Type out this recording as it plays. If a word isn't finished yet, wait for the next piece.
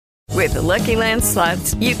With the Lucky Land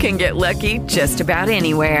Slots, you can get lucky just about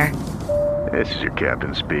anywhere. This is your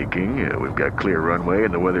captain speaking. We've got clear runway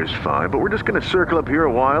and the weather's fine, but we're just going to circle up here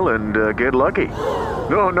a while and get lucky.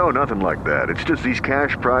 No, nothing like that. It's just these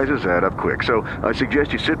cash prizes add up quick. So I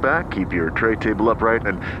suggest you sit back, keep your tray table upright,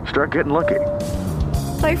 and start getting lucky.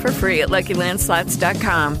 Play for free at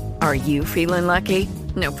LuckyLandSlots.com. Are you feeling lucky?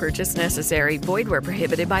 No purchase necessary. Void where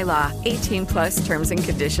prohibited by law. 18+ terms and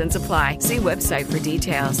conditions apply. See website for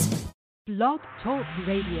details. Blog Talk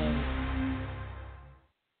Radio.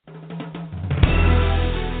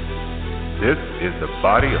 This is the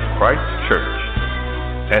body of Christ Church,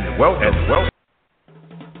 and welcome.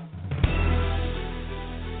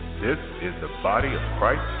 This is the body of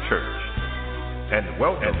Christ Church, and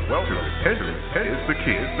welcome to Repentance is the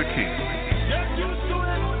Key.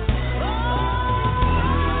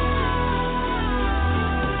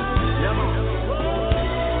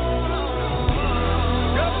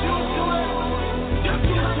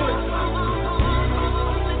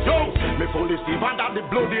 Me fully see under the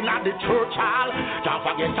blood in the church hall. Can't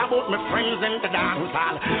forget about my friends in the dance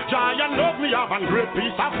hall. Joy and love me have a great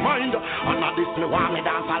peace of mind. And now this me want me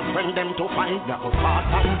dance hall friend them to find. Me go fast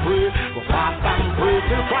and pray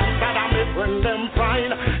till Christ that I me friend them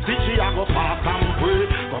find. See she I go fast and pray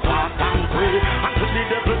until the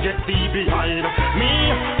devil get thee behind me.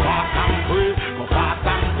 Fast and pray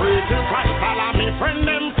till Christ that I me friend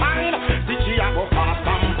them find. See she I go fast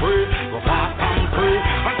and pray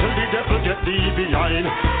until the devil get thee behind.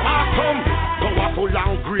 Awesome, go up full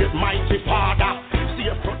and great mighty Father. See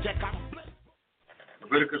a protect and bless.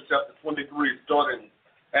 Leviticus chapter 23, starting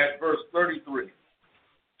at verse 33.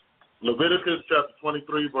 Leviticus chapter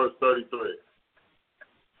 23, verse 33.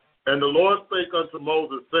 And the Lord spake unto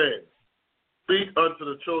Moses, saying, Speak unto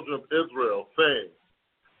the children of Israel, saying,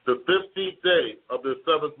 The 15th day of the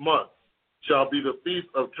 7th month shall be the feast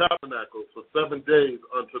of tabernacles for 7 days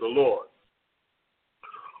unto the Lord.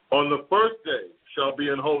 On the first day shall be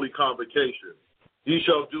an holy convocation. Ye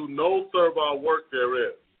shall do no servile work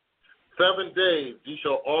therein. 7 days ye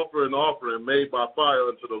shall offer an offering made by fire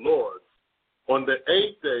unto the Lord. On the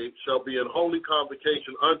 8th day shall be an holy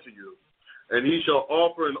convocation unto you, and ye shall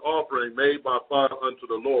offer an offering made by fire unto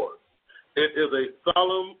the Lord. It is a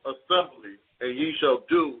solemn assembly, and ye shall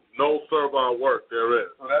do no servile work therein.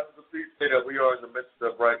 So that's the feast day that we are in the midst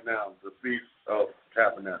of right now, the Feast of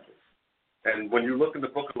Tabernacles. And when you look in the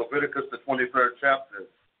book of Leviticus, the 23rd chapter,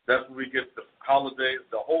 that's where we get the holidays,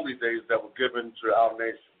 the holy days that were given to our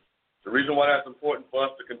nation. The reason why that's important for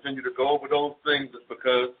us to continue to go over those things is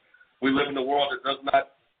because we live in a world that does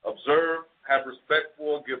not observe, have respect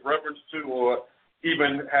for, give reverence to, or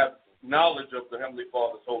even have knowledge of the Heavenly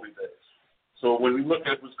Father's holy days. So when we look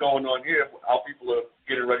at what's going on here, our people are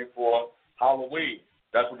getting ready for Halloween.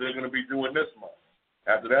 That's what they're going to be doing this month.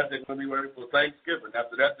 After that, they're going to be ready for Thanksgiving.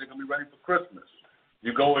 After that, they're going to be ready for Christmas.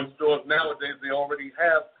 You go in stores nowadays, they already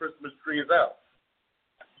have Christmas trees out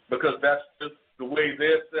because that's just the way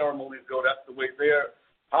their ceremonies go. That's the way their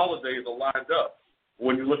holidays are lined up.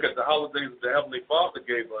 When you look at the holidays that the Heavenly Father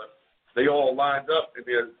gave us, they all lined up, and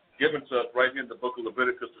they're given to us right here in the book of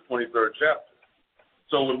Leviticus, the 23rd chapter.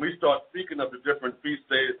 So when we start speaking of the different feast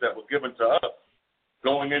days that were given to us,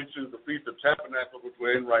 going into the Feast of Tabernacles, which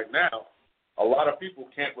we're in right now, a lot of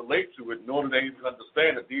people can't relate to it, nor do they even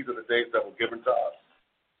understand that these are the days that were given to us.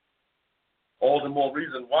 All the more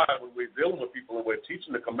reason why when we're dealing with people and we're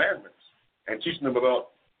teaching the commandments and teaching them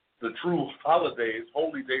about the true holidays,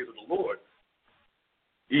 holy days of the Lord,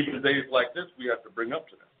 even days like this we have to bring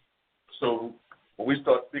up to them. So when we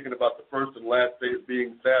start speaking about the first and last days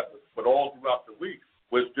being Sabbath, but all throughout the week,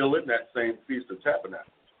 we're still in that same Feast of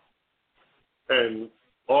Tabernacles. And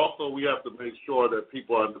also we have to make sure that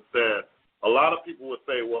people understand. A lot of people would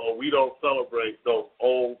say, well, we don't celebrate those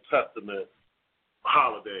Old Testament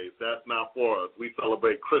holidays. That's not for us. We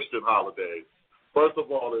celebrate Christian holidays. First of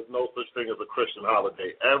all, there's no such thing as a Christian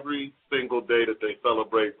holiday. Every single day that they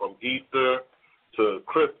celebrate, from Easter to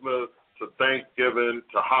Christmas to Thanksgiving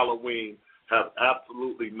to Halloween, have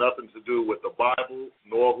absolutely nothing to do with the Bible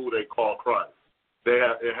nor who they call Christ.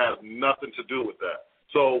 It has nothing to do with that.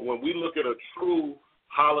 So when we look at a true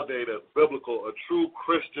holiday that's biblical, a true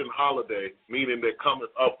Christian holiday, meaning that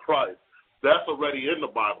cometh of Christ, that's already in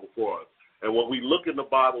the Bible for us. And when we look in the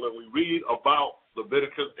Bible and we read about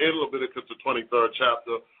Leviticus, in Leviticus the 23rd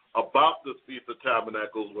chapter, about this Feast of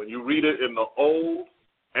Tabernacles, when you read it in the Old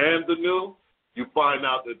and the New, you find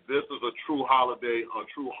out that this is a true holiday, a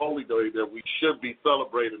true holy day that we should be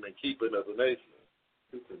celebrating and keeping as a nation.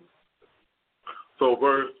 So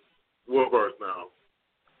what verse now?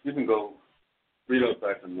 You can go read us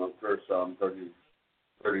back in verse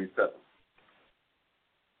 37.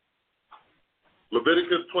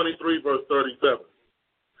 Leviticus 23, verse 37.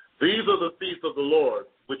 These are the feasts of the Lord,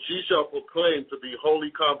 which ye shall proclaim to be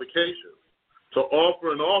holy convocations, to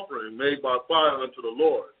offer an offering made by fire unto the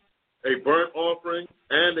Lord, a burnt offering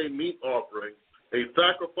and a meat offering, a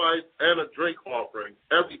sacrifice and a drink offering,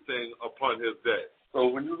 everything upon his day. So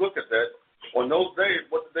when you look at that, on those days,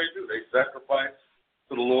 what did they do? They sacrificed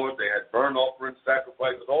to the Lord. They had burnt offerings,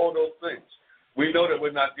 sacrifices, all those things. We know that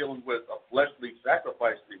we're not dealing with a fleshly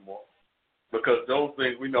sacrifice anymore, because those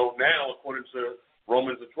things we know now, according to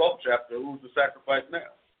Romans the 12th chapter, who's the sacrifice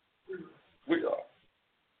now? We are.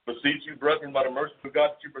 Beseech you, brethren, by the mercy of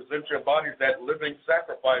God, that you present your bodies that living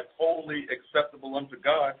sacrifice, wholly acceptable unto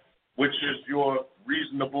God, which is your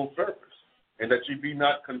reasonable service, and that ye be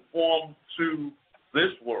not conformed to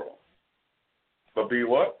this world, but be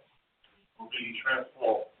what? Be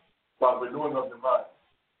transformed by renewing of the mind,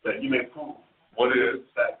 that you may prove what is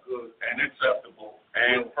that good and acceptable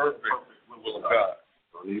and perfect will of God.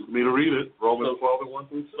 You need me to read it, Romans 12 and 1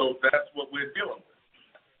 through 2. So that's what we're dealing with.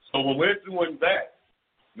 So when we're doing that,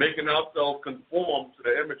 making ourselves conform to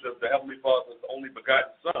the image of the Heavenly Father's only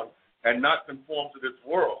begotten Son, and not conform to this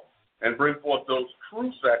world, and bring forth those true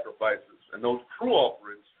sacrifices and those true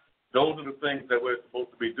offerings, those are the things that we're supposed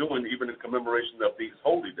to be doing even in commemoration of these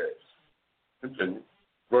holy days. Continue.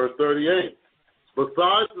 Verse 38.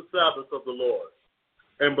 Besides the Sabbath of the Lord,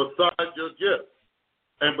 and besides your gifts,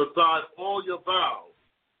 and besides all your vows,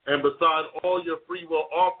 and besides all your freewill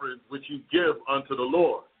offerings which ye give unto the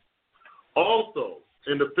Lord. Also,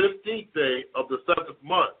 in the 15th day of the 7th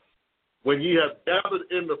month, when ye have gathered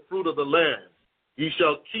in the fruit of the land, ye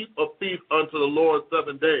shall keep a feast unto the Lord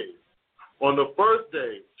 7 days. On the first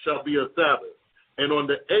day shall be a Sabbath, and on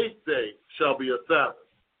the 8th day shall be a Sabbath.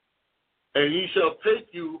 And ye shall take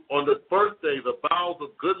you on the first day the boughs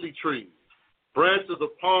of goodly trees, branches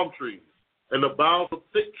of palm trees, and the boughs of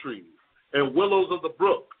thick trees, and willows of the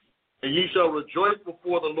brook, and ye shall rejoice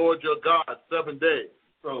before the Lord your God 7 days.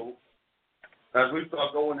 So, as we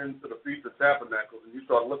start going into the Feast of Tabernacles and you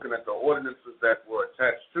start looking at the ordinances that were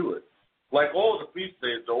attached to it, like all the feast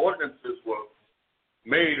days, the ordinances were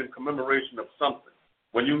made in commemoration of something.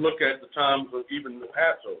 When you look at the times of even the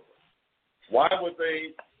Passover, why were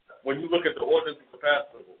they, when you look at the ordinances of the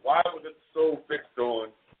Passover, why was it so fixed on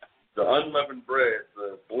the unleavened bread,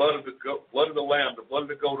 the blood of the lamb, the blood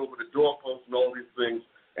of the goat over the doorpost and all these things,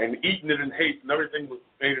 and eating it in haste, and everything was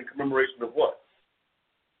made in commemoration of what?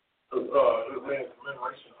 It was made in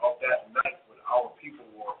commemoration of that night when our people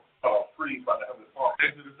were freed by the Heavenly Father.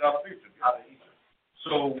 Exodus out of Egypt.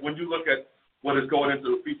 So when you look at what is going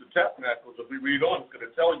into the Feast of Tabernacles, if we read on, it's going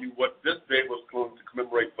to tell you what this day was going to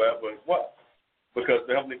commemorate forever as well, because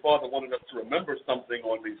the Heavenly Father wanted us to remember something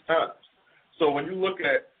on these times. So when you look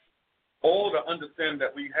at all the understanding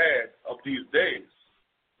that we had of these days,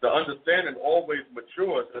 the understanding always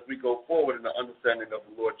matures as we go forward in the understanding of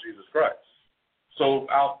the Lord Jesus Christ. So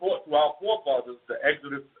to our forefathers, the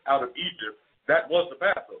exodus out of Egypt, that was the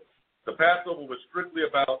Passover. The Passover was strictly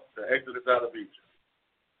about the exodus out of Egypt.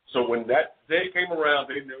 So when that day came around,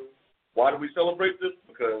 they knew, why do we celebrate this?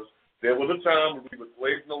 Because there was a time when we were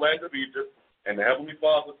slaves in the land of Egypt, and the Heavenly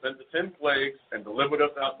Father sent the 10 plagues and delivered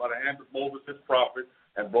us out by the hand of Moses, his prophet,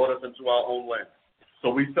 and brought us into our own land.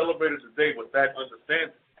 So we celebrated the day with that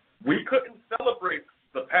understanding. We couldn't celebrate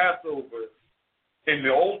the Passover in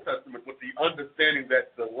the Old Testament with the understanding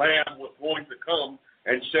that the Lamb was going to come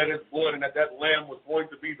and shed his blood, and that Lamb was going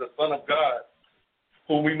to be the Son of God,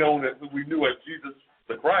 who we knew as Jesus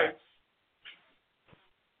the Christ,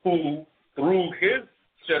 who through his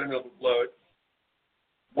shedding of the blood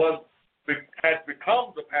had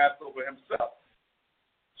become the Passover himself.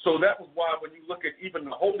 So that was why when you look at even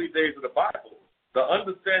the holy days of the Bible, the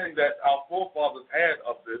understanding that our forefathers had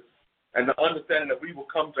of this and the understanding that we will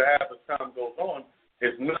come to have as time goes on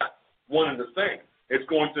is not one and the same. It's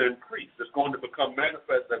going to increase. It's going to become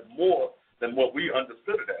manifest as more than what we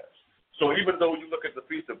understood it as. So even though you look at the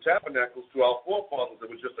Feast of Tabernacles, to our forefathers, it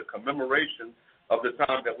was just a commemoration of the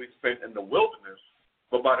time that we spent in the wilderness.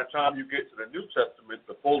 But by the time you get to the New Testament,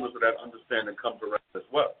 the fullness of that understanding comes around as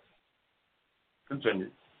well.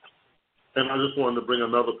 Continue. And I just wanted to bring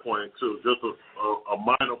another point, too, just a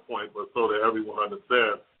minor point, but so that everyone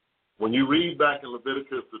understands. When you read back in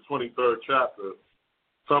Leviticus, the 23rd chapter,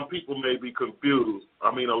 some people may be confused.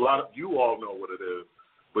 I mean, a lot of you all know what it is,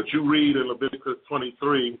 but you read in Leviticus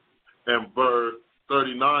 23 and verse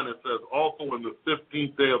 39, it says, also in the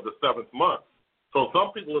 15th day of the 7th month. So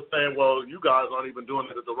some people are saying, well, you guys aren't even doing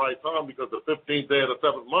it at the right time because the 15th day of the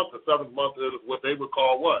 7th month is what they would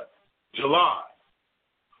call what? July.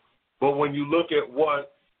 But when you look at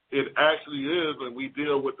what it actually is, and we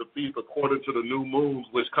deal with the feast according to the new moons,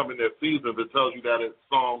 which come in their seasons. It tells you that in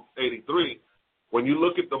Psalm 83. When you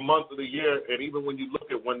look at the month of the year, and even when you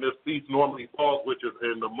look at when this feast normally falls, which is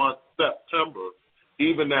in the month September,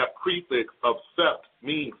 even that prefix of sept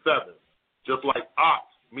means 7, just like ox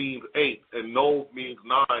means 8, and nov means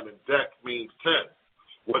 9, and dex means 10.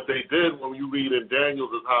 What they did when you read in Daniel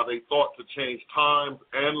is how they thought to change times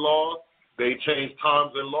and laws. They changed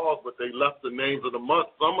times and laws, but they left the names of the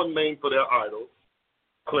months. Some are named for their idols,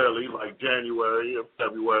 clearly, like January and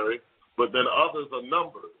February, but then others are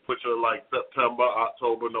numbered, which are like September,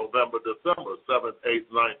 October, November, December, 7th, 8th,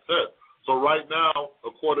 9th, 10th. So right now,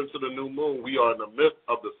 according to the new moon, we are in the midst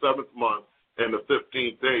of the 7th month and the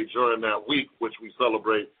 15th day during that week, which we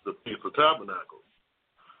celebrate the Feast of Tabernacles.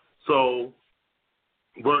 So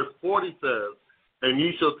verse 40 says, "And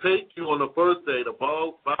ye shall take you on the first day the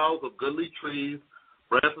boughs of goodly trees,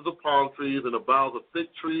 branches of palm trees, and the boughs of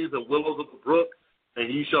thick trees and willows of the brook,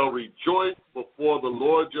 and ye shall rejoice before the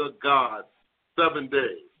Lord your God 7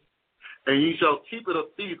 days. And ye shall keep it a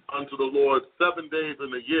feast unto the Lord 7 days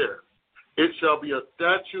in the year. It shall be a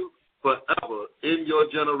statute forever in your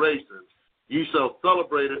generations. Ye shall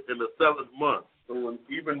celebrate it in the 7th month." So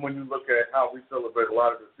even when you look at how we celebrate a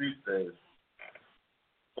lot of the feast days,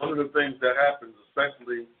 one of the things that happens,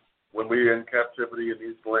 especially when we're in captivity in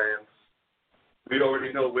these lands, we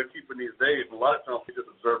already know we're keeping these days. A lot of times we just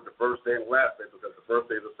observe the first day and the last day because the first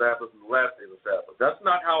day is the Sabbath and the last day is the Sabbath. That's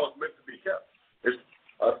not how it's meant to be kept.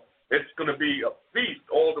 It's going to be a feast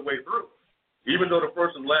all the way through. Even though the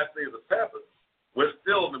first and last day is the Sabbath, we're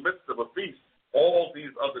still in the midst of a feast all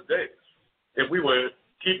these other days. If we were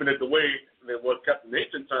keeping it the way it was kept in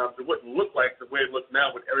ancient times, it wouldn't look like the way it looks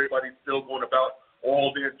now with everybody still going about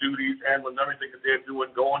all their duties, handling everything that they're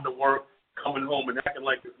doing, going to work, coming home, and acting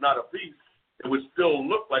like it's not a feast. It would still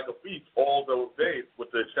look like a feast all those days,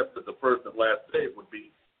 with the exception that the first and last day would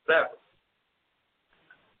be Sabbath.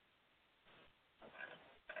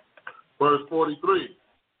 Verse 42.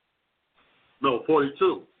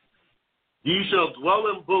 "Ye shall dwell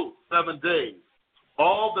in booths 7 days.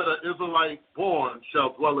 All that are Israelite born shall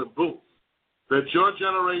dwell in booths, that your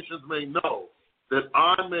generations may know that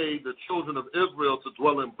I made the children of Israel to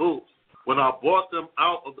dwell in booths when I brought them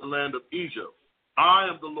out of the land of Egypt. I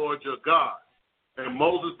am the Lord your God." And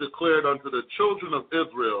Moses declared unto the children of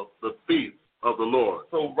Israel the feast of the Lord.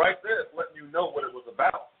 So right there, it's letting you know what it was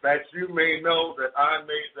about, that you may know that I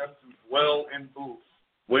made them to dwell in booths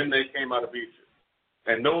when they came out of Egypt.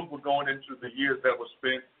 And those were going into the years that were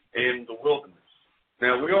spent in the wilderness.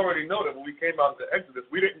 Now, we already know that when we came out of the Exodus,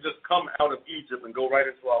 we didn't just come out of Egypt and go right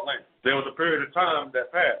into our land. There was a period of time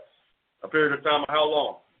that passed. A period of time of how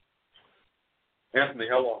long? Anthony,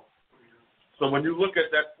 how long? So when you look at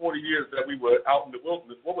that 40 years that we were out in the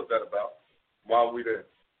wilderness, what was that about? Why were we there?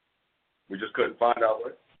 We just couldn't find our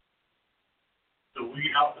way. To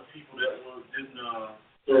weed out the people that didn't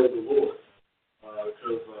serve the Lord.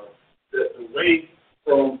 Because the way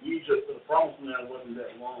from Egypt to the Promised Land wasn't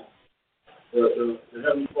that long. The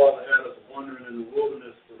Heavenly Father had us wandering in the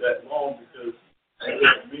wilderness for that long because there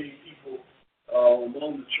were many people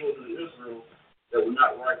among the children of Israel that were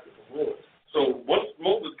not right with the Lord. So once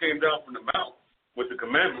Moses came down from the mount with the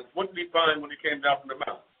commandments, what did he find when he came down from the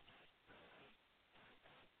mount?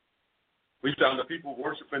 We found the people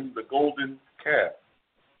worshiping the golden calf,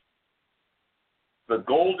 the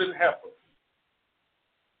golden heifer,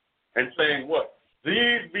 and saying what?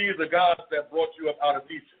 These be the gods that brought you up out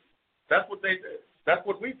of Egypt. That's what they did. That's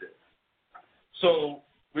what we did. So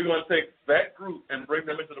we're going to take that group and bring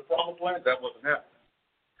them into the Promised Land? That wasn't happening.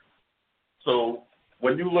 So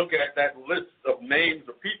when you look at that list of names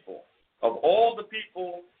of people, of all the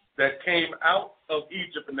people that came out of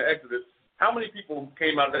Egypt in the Exodus, how many people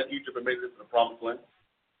came out of that Egypt and made it into the Promised Land?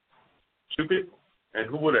 2 people. And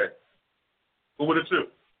who were they? Who were the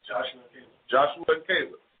 2? Joshua and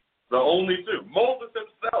Caleb. The only 2. Moses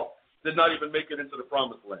himself did not even make it into the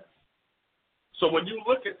Promised Land. So when you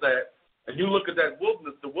look at that, and you look at that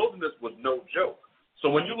wilderness, the wilderness was no joke. So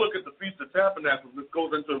when you look at the Feast of Tabernacles, this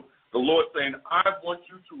goes into the Lord saying, I want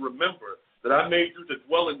you to remember that I made you to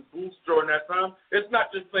dwell in booths during that time. It's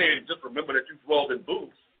not just saying, just remember that you dwelled in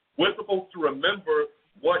booths. We're supposed to remember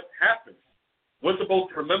what happened. We're supposed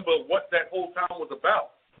to remember what that whole time was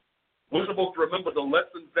about. We're supposed to remember the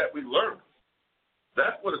lessons that we learned.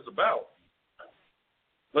 That's what it's about.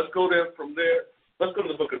 Let's go there from there. Let's go to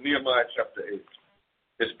the book of Nehemiah chapter 8.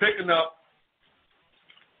 It's picking up,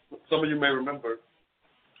 some of you may remember,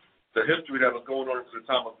 the history that was going on into the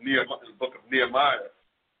time of Nehemiah, the book of Nehemiah.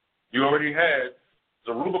 You already had,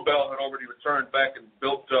 Zerubbabel had already returned back and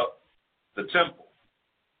built up the temple.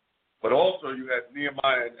 But also you had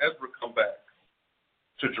Nehemiah and Ezra come back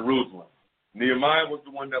to Jerusalem. Nehemiah was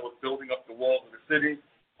the one that was building up the walls of the city,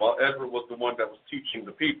 while Ezra was the one that was teaching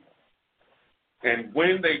the people. And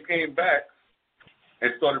when they came back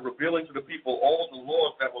and started revealing to the people all the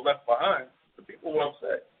laws that were left behind, the people were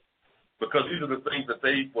upset because these are the things that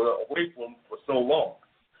they were away from for so long.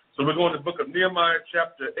 So we're going to the book of Nehemiah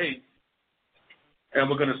chapter 8, and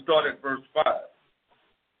we're going to start at verse 5.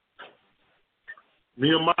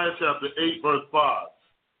 Nehemiah chapter 8, verse 5.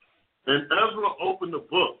 And Ezra opened the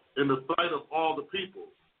book in the sight of all the people,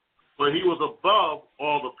 for he was above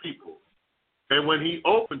all the people. And when he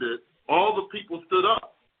opened it, all the people stood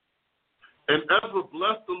up. And Ezra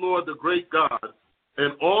blessed the Lord, the great God,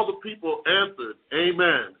 and all the people answered,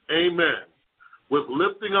 Amen, Amen, with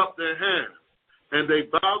lifting up their hands. And they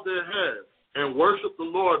bowed their heads and worshiped the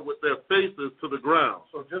Lord with their faces to the ground.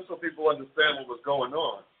 So just so people understand what was going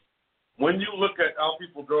on, when you look at our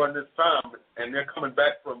people during this time, and they're coming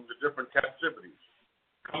back from the different captivities,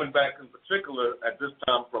 coming back in particular at this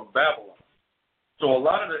time from Babylon. So a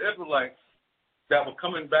lot of the Israelites that were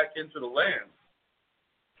coming back into the land,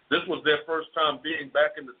 this was their first time being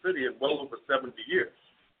back in the city in well over 70 years.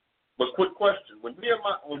 But quick question, when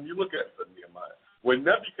you look at Nehemiah, when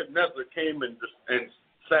Nebuchadnezzar came and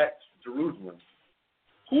sacked Jerusalem,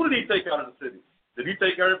 who did he take out of the city? Did he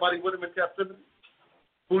take everybody with him in captivity?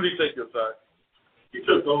 Who did he take aside? He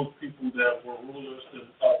took those people that were rulers, the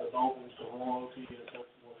nobles, the royalty, and so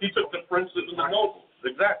forth. He took the princes and the nobles.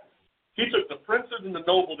 Exactly. He took the princes and the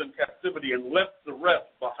nobles in captivity and left the rest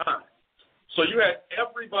behind. So you had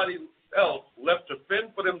everybody else left to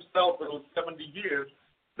fend for themselves for those 70 years.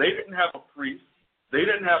 They didn't have a priest. They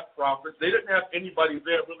didn't have prophets. They didn't have anybody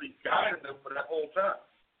there really guiding them for that whole time.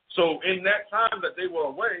 So in that time that they were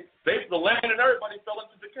away, the land and everybody fell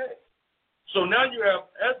into decay. So now you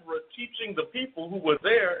have Ezra teaching the people who were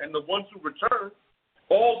there and the ones who returned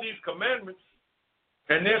all these commandments,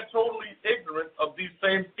 and they're totally ignorant of these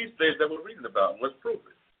same feast days that we're reading about. And let's prove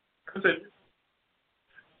it. Continue.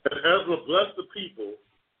 And Ezra blessed the people,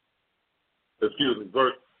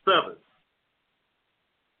 verse 7.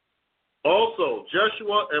 Also,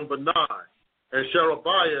 Jeshua and Benai, and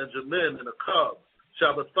Sherebiah and Jamin and Akab,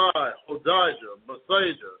 Shabbatai, Hodijah,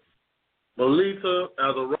 Masajah, Melita,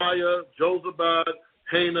 Azariah, Jozabad,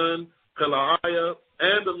 Hanan, Pelaiah,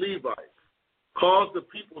 and the Levites caused the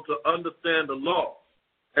people to understand the law,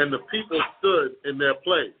 and the people stood in their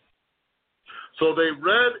place. So they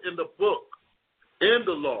read in the book, in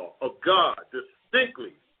the law of God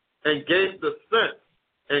distinctly, and gave the sense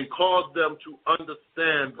and caused them to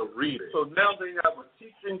understand the reading. So now they have a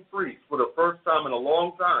teaching priest for the first time in a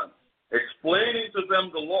long time, explaining to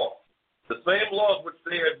them the law, the same laws which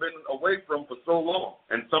they had been away from for so long,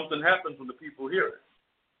 and something happens when the people hear it.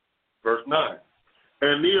 Verse 9.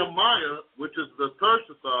 And Nehemiah, which is the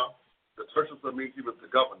Tershah means he was the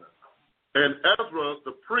governor, and Ezra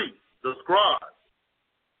the priest, the scribe,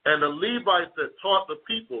 and the Levites that taught the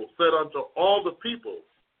people said unto all the people,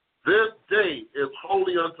 This day is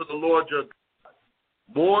holy unto the Lord your God.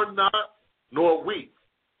 Mourn not, nor weep,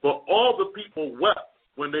 for all the people wept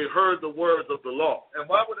when they heard the words of the law. And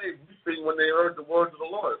why were they weeping when they heard the words of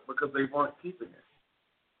the Lord? Because they weren't keeping it.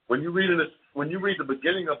 When you read the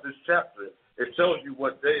beginning of this chapter, it tells you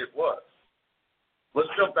what day it was. Let's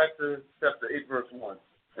jump back to chapter 8, verse 1,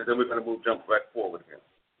 and then we're going to jump back forward again.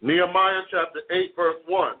 Nehemiah chapter 8, verse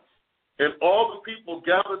 1. And all the people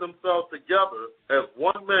gathered themselves together as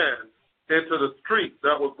one man into the street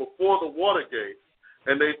that was before the water gate,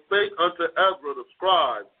 and they spake unto Ezra the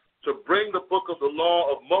scribe to bring the book of the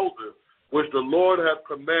law of Moses, which the Lord hath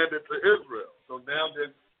commanded to Israel. So now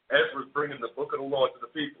then Ezra's bringing the book of the law to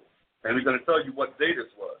the people, and he's going to tell you what day this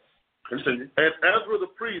was. Continue. And Ezra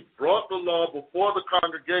the priest brought the law before the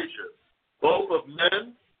congregation, both of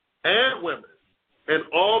men and women, and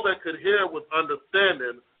all that could hear with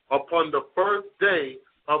understanding, upon the first day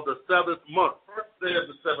of the 7th month. First day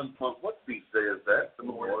of the 7th month. What feast day is that? The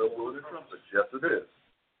Memorial Blowing of Trumpets. Yes, it is.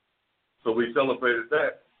 So we celebrated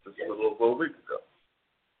that just a little over a week ago.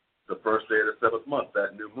 The first day of the 7th month,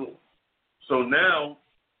 that new moon. So now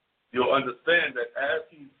you'll understand that as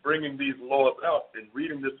he's bringing these laws out and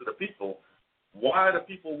reading this to the people, why are the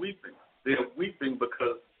people weeping? They're weeping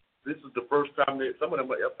because this is the first time some of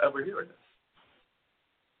them are ever hearing this.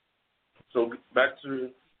 So back to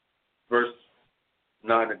verse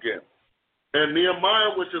 9 again. And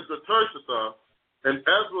Nehemiah, which is the Tershah, and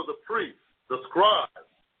Ezra the priest, the scribe,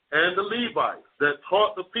 and the Levites that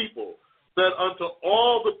taught the people, said unto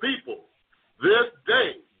all the people, This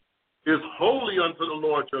day is holy unto the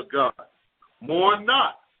Lord your God. Mourn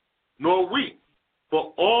not, nor weep,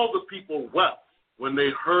 for all the people wept when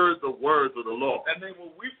they heard the words of the Lord. And they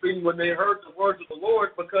were weeping when they heard the words of the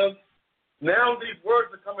Lord, because now these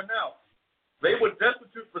words are coming out. They were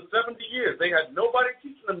destitute for 70 years. They had nobody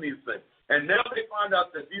teaching them these things. And now they find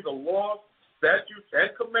out that these are laws, statutes,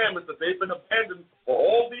 and commandments that they've been abandoned for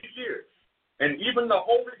all these years. And even the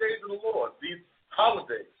holy days of the Lord, these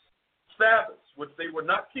holidays, Sabbaths, which they were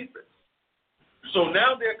not keeping. So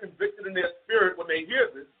now they're convicted in their spirit when they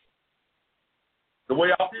hear this, the way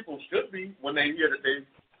our people should be when they hear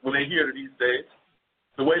these days,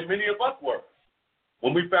 the way many of us were.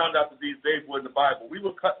 When we found out that these days were in the Bible, we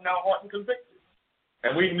were cut in our heart and convicted.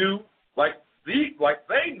 And we knew, like they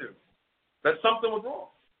knew, that something was wrong.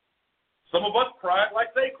 Some of us cried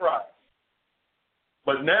like they cried.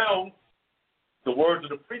 But now, the words of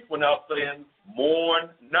the priest went out saying, mourn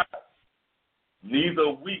not, neither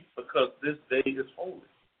weep, because this day is holy.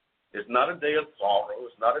 It's not a day of sorrow.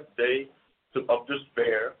 It's not a day of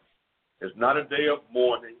despair. It's not a day of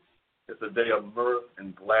mourning. It's a day of mirth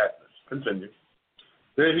and gladness. Continue.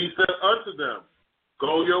 Then he said unto them,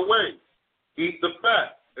 go your way, eat the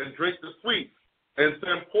fat, and drink the sweet, and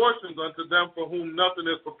send portions unto them for whom nothing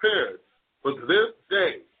is prepared. For this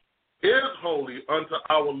day is holy unto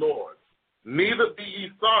our Lord. Neither be ye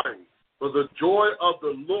sorry, for the joy of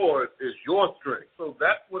the Lord is your strength. So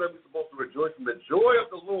that's what we're supposed to rejoice in. The joy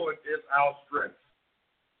of the Lord is our strength.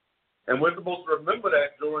 And we're supposed to remember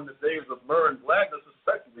that during the days of myrrh and gladness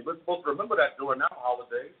especially. We're supposed to remember that during our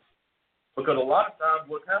holidays. Because a lot of times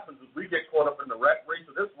what happens is we get caught up in the rat race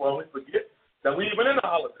of this world and we forget that we're even in a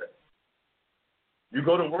holiday. You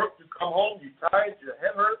go to work, you come home, you're tired, your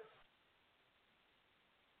head hurts.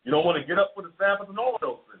 You don't want to get up for the Sabbath and all of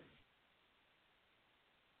those things.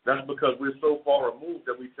 That's because we're so far removed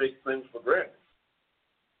that we take things for granted.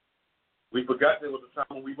 We forgot there was a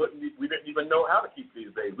time when we didn't even know how to keep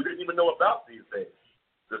these days. We didn't even know about these days.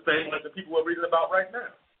 The same like the people we're reading about right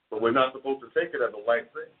now. But we're not supposed to take it as a light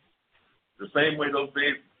thing. The same way those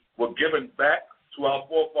days were given back to our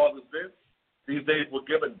forefathers then, these days were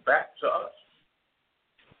given back to us.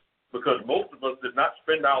 Because most of us did not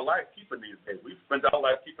spend our life keeping these days. We spent our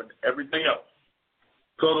life keeping everything else.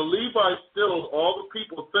 So the Levites stilled all the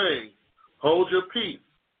people, saying, hold your peace,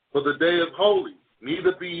 for the day is holy,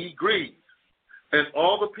 neither be ye grieved. And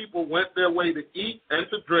all the people went their way to eat and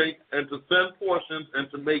to drink and to send portions and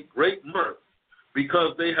to make great mirth,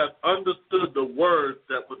 because they have understood the words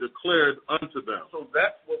that were declared unto them. So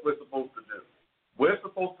that's what we're supposed to do. We're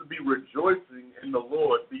supposed to be rejoicing in the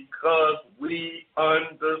Lord because we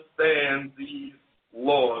understand these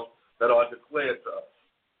laws that are declared to us.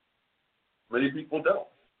 Many people don't.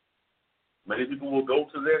 Many people will go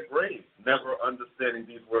to their grave never understanding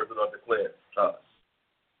these words that are declared to us.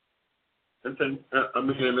 And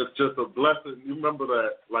it's just a blessing. You remember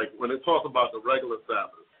that, like when it talks about the regular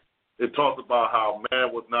Sabbath, it talks about how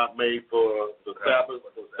man was not made for the Sabbath,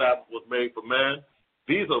 the Sabbath was made for man.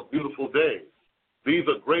 These are beautiful days. These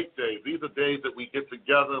are great days. These are days that we get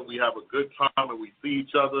together and we have a good time and we see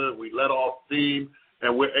each other and we let off steam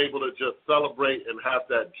and we're able to just celebrate and have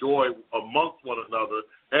that joy amongst one another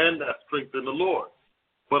and that strength in the Lord.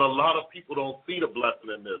 But a lot of people don't see the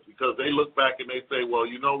blessing in this because they look back and they say, well,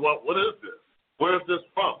 you know what is this? Where is this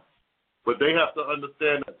from? But they have to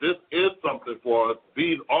understand that this is something for us.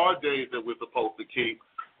 These are days that we're supposed to keep,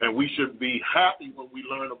 and we should be happy when we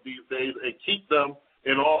learn of these days and keep them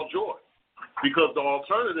in all joy. Because the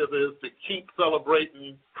alternative is to keep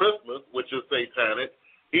celebrating Christmas, which is satanic,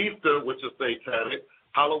 Easter, which is satanic,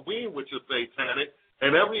 Halloween, which is satanic,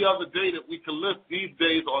 and every other day that we can list these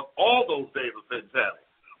days on all those days are satanic.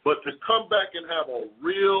 But to come back and have a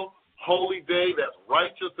real holy day that's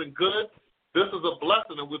righteous and good, this is a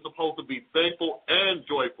blessing, and we're supposed to be thankful and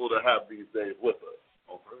joyful to have these days with us.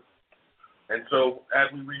 Okay. And so as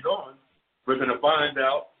we read on, we're going to find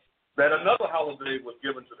out that another holiday was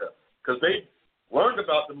given to them. Because they learned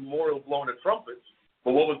about the memorial blowing of trumpets,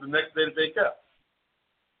 but what was the next day that they kept?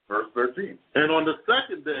 Verse 13. And on the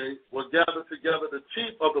second day were gathered together the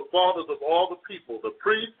chief of the fathers of all the people, the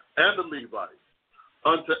priests and the Levites,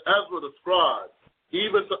 unto Ezra the scribe,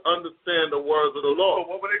 even to understand the words of the Lord.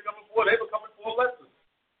 So what were they coming for? They were coming for a lesson.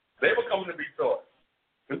 They were coming to be taught.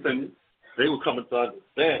 Continue. They were coming to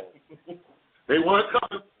understand. They weren't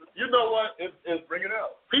coming. You know what? Bring it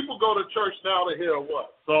out. People go to church now to hear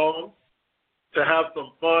what? Songs, to have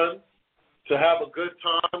some fun, to have a good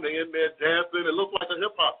time. They're in there dancing. It looks like a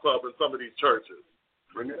hip-hop club in some of these churches.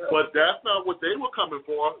 Bring it out. But that's not what they were coming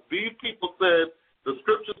for. These people said, the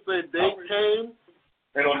scripture said they came.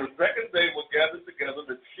 And on the second day were gathered together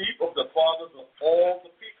the chief of the fathers of all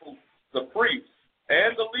the people, the priests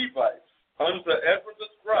and the Levites, unto Ezra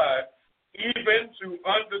the scribe, even to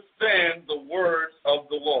understand the words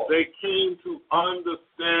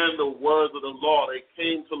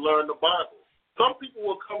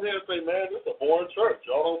come here and say, man, this is a boring church.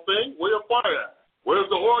 Y'all don't sing? Where your choir at? Where's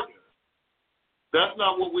the organ? That's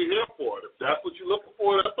not what we're here for. If that's what you're looking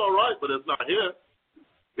for, that's all right, but it's not here.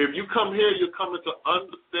 If you come here, you're coming to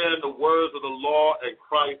understand the words of the law and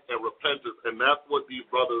Christ and repentance, and that's what these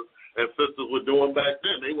brothers and sisters were doing back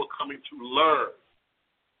then. They were coming to learn.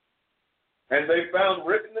 And they found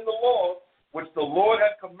written in the law, which the Lord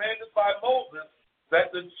had commanded by Moses,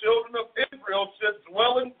 that the children of Israel should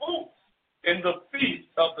dwell in booths in the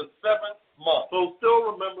feast of the 7th month. So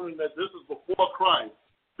still remembering that this is before Christ,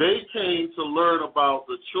 they came to learn about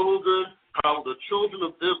the children, how the children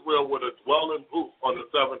of Israel were to dwell in booths on the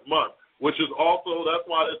 7th month, which is also, that's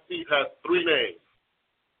why this feast has 3 names.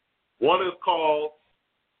 One is called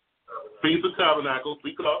Feast of Tabernacles,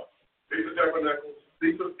 speak up. Feast of Tabernacles,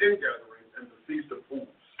 Feast of Ingathering, and the Feast of Booths.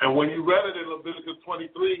 And when you read it in Leviticus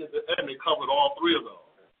 23, at the end, it covered all 3 of those.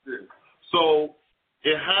 Yeah. So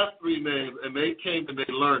it has 3 names, and they came and they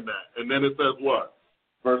learned that. And then it says what?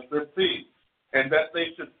 Verse 15. And that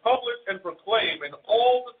they should publish and proclaim in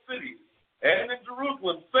all the cities and in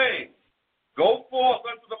Jerusalem, saying, Go forth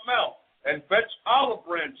unto the mount, and fetch olive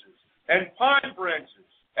branches, and pine branches,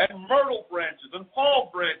 and myrtle branches, and palm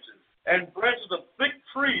branches, and branches of thick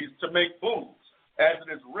trees to make booths, as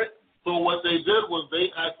it is written. So what they did was they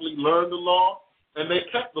actually learned the law, and they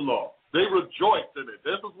kept the law. They rejoiced in it.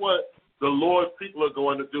 This is what the Lord's people are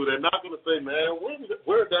going to do. They're not going to say, man, where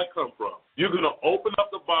did that come from? You're going to open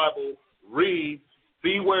up the Bible, read,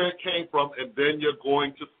 see where it came from, and then you're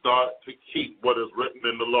going to start to keep what is written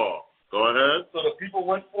in the law. Go ahead. So the people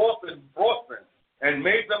went forth and brought them, and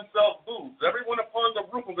made themselves booths, everyone upon the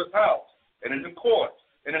roof of his house, and in the courts,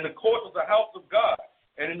 and in the courts of the house of God,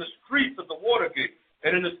 and in the streets of the water gate,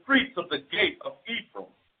 and in the streets of the gate of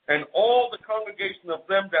Ephraim, and all the congregation of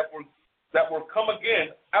them that were come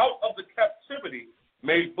again out of the captivity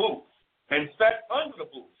made booths, and sat under the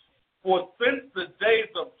booths. For since the days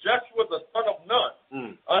of Joshua the son of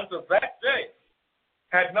Nun, unto that day,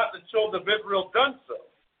 had not the children of Israel done so,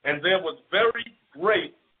 and there was very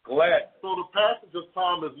great gladness. So the passage of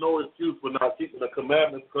time is no excuse for not keeping the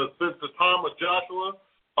commandments, because since the time of Joshua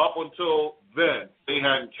up until then, they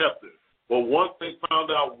hadn't kept it. But once they found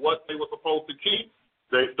out what they were supposed to keep,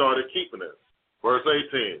 they started keeping it. Verse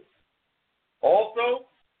 18. Also,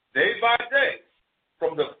 day by day,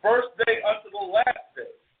 from the first day unto the last day,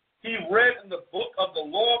 he read in the book of the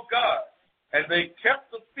law of God, and they kept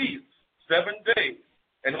the feast 7 days,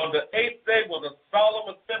 and on the 8th day was a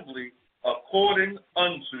solemn assembly according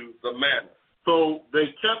unto the manner. So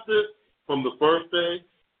they kept it from the first day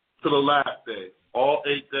to the last day, all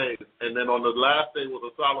 8 days, and then on the last day was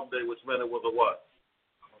a solemn day, which meant it was a what?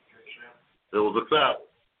 It was a Sabbath.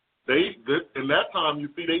 In that time,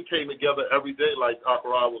 you see, they came together every day, like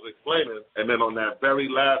Akara was explaining, and then on that very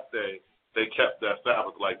last day, they kept that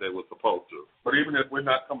Sabbath like they were supposed to. But even if we're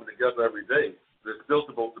not coming together every day, they're still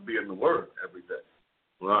supposed to be in the Word every day.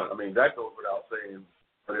 Right. I mean, that goes without saying,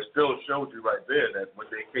 but it still shows you right there that when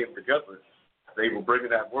they came together, they were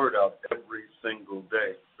bringing that Word out every single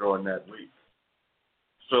day during that week.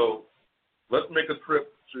 So let's make a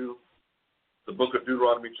trip to the book of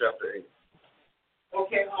Deuteronomy chapter 8.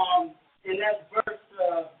 Okay, in that verse,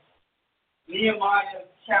 Nehemiah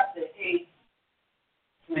chapter 8,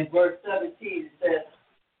 in verse 17, it says,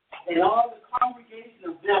 And all the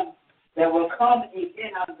congregation of them that were come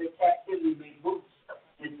again out of the captivity made booths,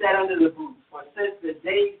 and sat under the booths. For since the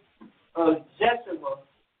days of Joshua,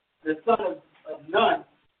 the son of Nun,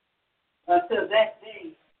 until that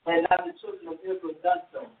day had not the children of Israel done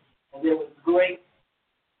so. And there was great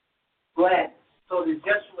gladness. So the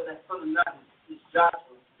Joshua, that son of Nun, is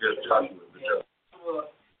Joshua. Yes, Joshua.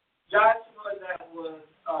 Joshua that was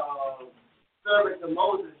serving to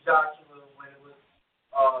Moses, Joshua, when it was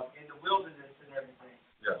in the wilderness and everything.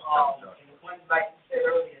 Yes, and when, like you said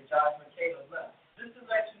earlier, Joshua Caleb left. Just to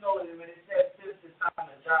let you know that when it says since the time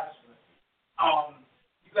of Joshua,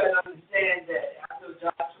 you got to understand that after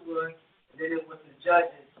Joshua, and then it was the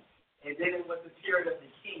judges, and then it was the period of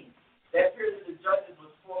the king. That period of the judges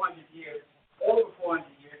was 400 years, over 400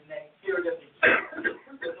 years, and that period of the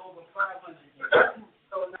king was over 500 years.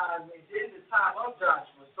 So now, and then the time of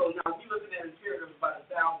Joshua, so now we're looking at a period of about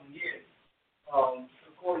 1,000 years,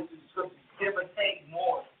 according to the scriptures, give or take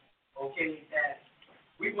more, okay, that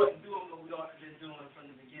we wasn't doing what we ought to been doing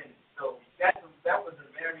from the beginning. So that was a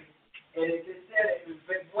very, and it just said if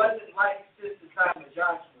it wasn't like since the time of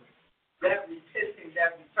Joshua, that repenting,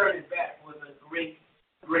 that returning back was a great,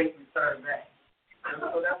 great return back.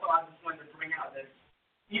 So that's all I just wanted to bring out, that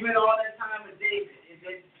even all that time of David,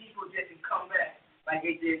 people didn't come back like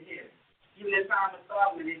they did here. Even the time of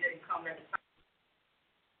Solomon, they didn't come back.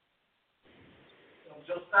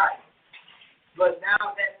 desire. But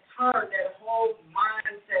now that whole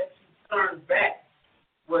mindset to turn back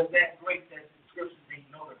was that great that the scriptures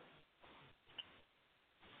ignored.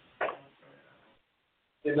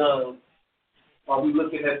 And are we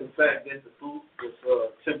looking at the fact that the food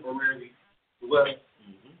was temporary dwelling?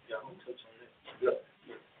 Mm-hmm. Yeah, I'm going to touch on that. Yeah.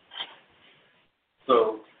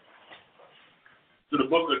 So, to the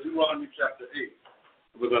book of Deuteronomy chapter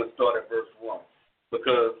 8, we're going to start at verse 1.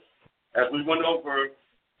 Because as we went over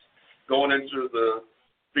going into the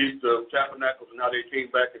Feast of Tabernacles and how they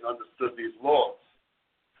came back and understood these laws,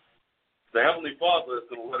 the Heavenly Father is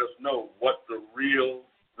going to let us know what the real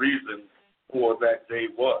reason for that day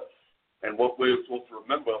was and what we're supposed to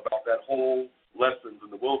remember about that whole lessons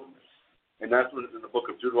in the wilderness. And that's what is in the book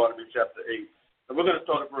of Deuteronomy chapter 8. And we're going to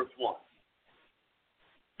start at verse 1.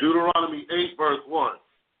 Deuteronomy 8, verse 1.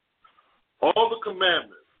 All the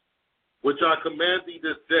commandments which I command thee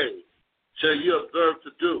this day shall ye observe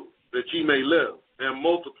to do, that ye may live and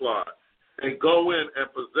multiply, and go in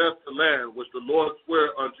and possess the land which the Lord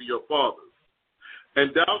sware unto your fathers. And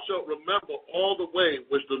thou shalt remember all the way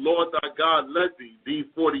which the Lord thy God led thee these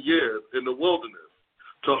 40 years in the wilderness,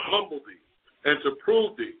 to humble thee, and to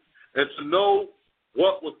prove thee, and to know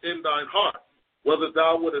what was in thine heart, whether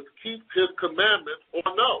thou wouldest keep his commandments or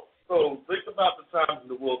no. So think about the times in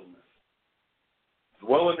the wilderness.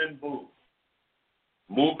 Dwelling in booths,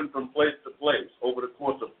 moving from place to place over the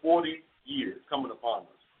course of 40 years coming upon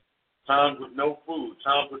us. Times with no food,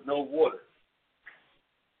 times with no water.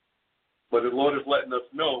 But the Lord is letting us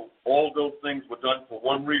know all those things were done for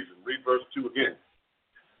one reason. Read verse 2 again.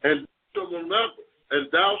 And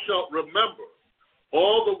thou shalt remember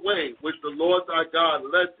all the way which the Lord thy God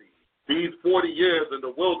led thee these 40 years in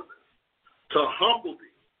the wilderness, to humble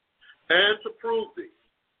thee and to prove thee,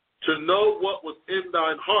 to know what was in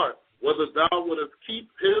thine heart, whether thou wouldest keep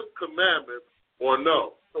his commandments or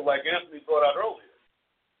no. So like Anthony brought out earlier,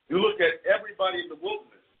 you look at everybody in the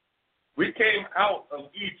wilderness. We came out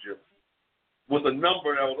of Egypt with a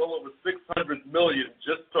number that was all over 600 million,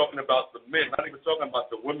 just talking about the men, not even talking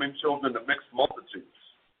about the women, children, the mixed multitudes.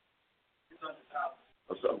 600,000.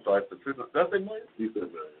 I'm sorry, did I say million? You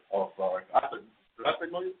said million. Oh, sorry. Did I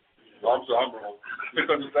say million? No, I'm sorry, I'm wrong.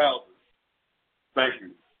 600,000. Thank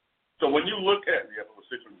you. So when you look at it was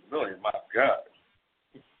 600 million, my God,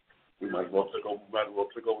 we might as well take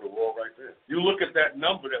over the world right there. You look at that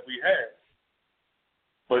number that we had,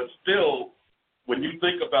 but still, when you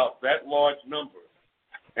think about that large number,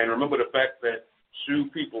 and remember the fact that 2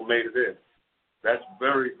 people made it in, that's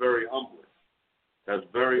very, very humbling. That's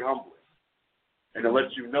very humbling. And it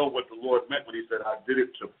lets you know what the Lord meant when he said, I did it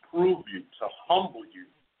to prove you, to humble you,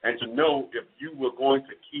 and to know if you were going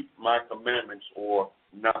to keep my commandments or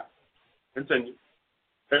not. Continue.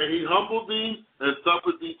 And he humbled thee and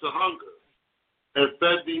suffered thee to hunger, and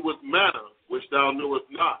fed thee with manna which thou knewest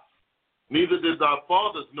not. Neither did thy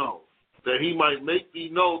fathers know, that he might make thee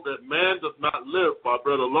know that man does not live by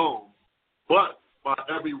bread alone, but by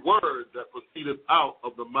every word that proceedeth out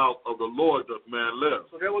of the mouth of the Lord doth man live.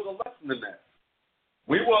 So there was a lesson in that.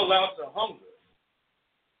 We were allowed to hunger,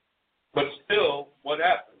 but still, what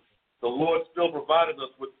happened? The Lord still provided us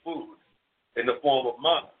with food in the form of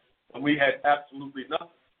manna, and we had absolutely nothing.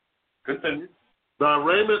 Continue. Thy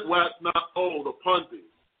raiment waxed not old upon thee,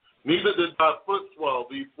 neither did thy foot swell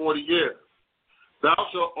these 40 years. Thou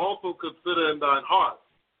shalt also consider in thine heart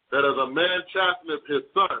that as a man chasteneth his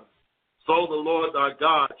son, so the Lord thy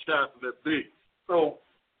God chasteneth thee. So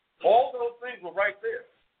all those things were right there.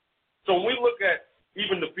 So when we look at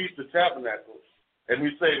even the Feast of Tabernacles, and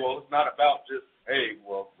we say, well, it's not about just, hey,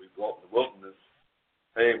 well, we go out in the wilderness.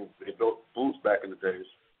 Hey, they built booths back in the days.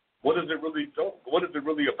 What is it really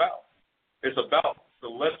about? It's about the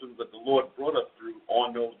lessons that the Lord brought us through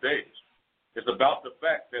on those days. It's about the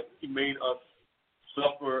fact that he made us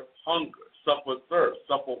suffer hunger, suffer thirst,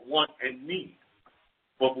 suffer want and need.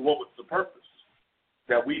 But what was the purpose?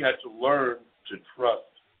 That we had to learn to trust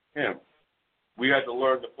him. We had to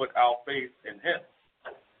learn to put our faith in him.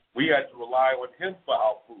 We had to rely on him for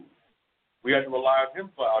our food. We had to rely on him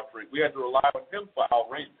for our drink. We had to rely on him for our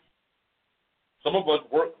raiment. Some of us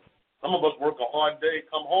work a hard day,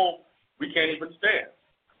 come home, we can't even stand.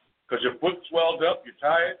 Because your foot swelled up, you're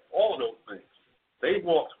tired, all of those things. They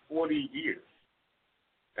walked 40 years,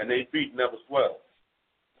 and their feet never swelled.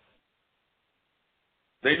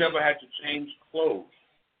 They never had to change clothes.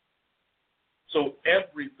 So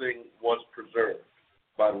everything was preserved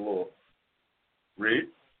by the Lord. Read.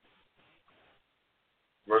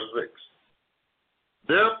 Verse 6.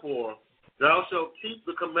 Therefore, thou shalt keep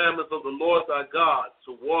the commandments of the Lord thy God,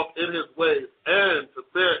 to walk in his ways and to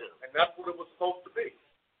fear him. And that's what it was supposed to be.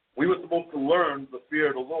 we were supposed to learn the fear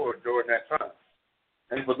of the Lord during that time.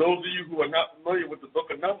 And for those of you who are not familiar with the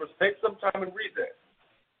book of Numbers, take some time and read that.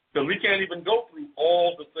 Because we can't even go through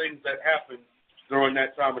all the things that happened during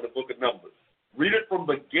that time in the book of Numbers. Read it from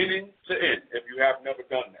beginning to end if you have never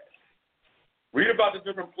done that. Read about the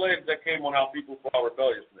different plagues that came on our people for our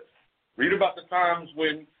rebelliousness. Read about the times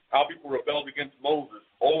when our people rebelled against Moses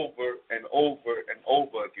over and over and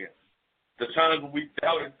over again. The times when we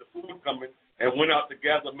doubted the food coming and went out to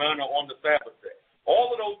gather manna on the Sabbath day.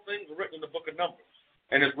 All of those things are written in the book of Numbers.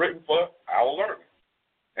 And it's written for our learning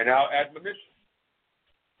and our admonition.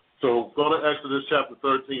 So go to Exodus chapter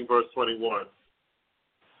 13, verse 21.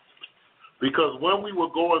 Because when we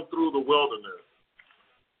were going through the wilderness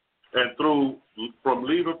and from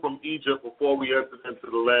leaving from Egypt before we entered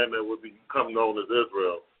into the land that would become known as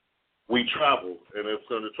Israel, we traveled, and it's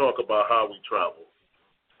going to talk about how we traveled.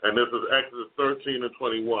 And this is Exodus 13 and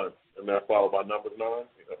 21, and that's followed by Numbers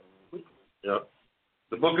 9. Yeah.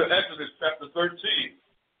 The book of Exodus, chapter 13,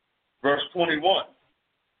 verse 21.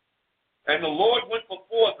 And the Lord went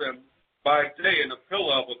before them by day in a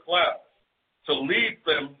pillar of a cloud to lead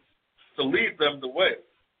them the way,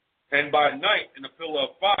 and by night in a pillar of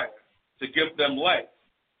fire to give them light,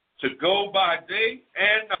 to go by day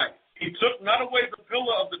and night. He took not away the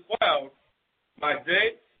pillar of the cloud by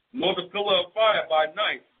day, nor the pillar of fire by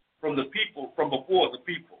night from before the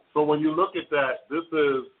people. So when you look at that, this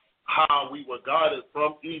is how we were guided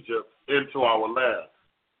from Egypt into our land.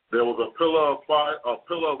 There was a pillar of fire, a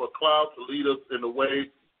pillar of a cloud to lead us in the way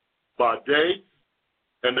by day,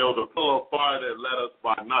 and there was a pillar of fire that led us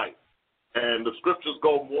by night. And the scriptures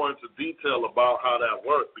go more into detail about how that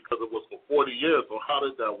worked because it was for 40 years. So how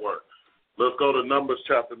did that work? Let's go to Numbers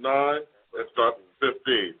chapter 9 and start with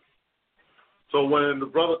 15. So when the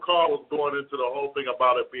brother Carl was going into the whole thing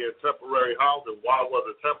about it being temporary housing, why was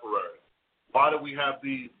it temporary? Why do we have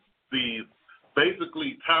these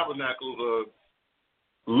basically tabernacles or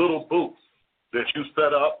little booths that you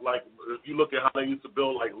set up? Like if you look at how they used to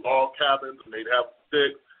build like log cabins and they'd have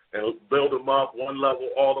sticks and build them up one level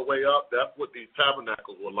all the way up, that's what these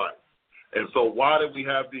tabernacles were like. And so why did we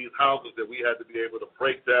have these houses that we had to be able to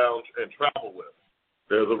break down and travel with?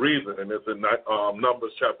 There's a reason, and it's in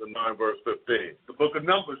Numbers chapter 9, verse 15. The book of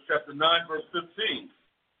Numbers chapter 9, verse 15.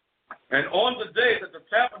 And on the day that the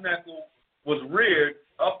tabernacle was reared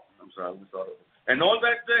up, and on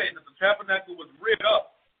that day that the tabernacle was reared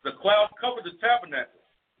up, the cloud covered the tabernacle,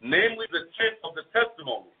 namely the tent of the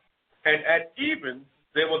testimony. And at even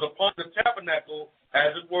there was upon the tabernacle,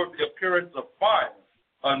 as it were, the appearance of fire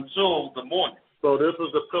until the morning. So this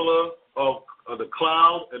was the pillar of the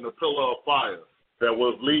cloud and the pillar of fire that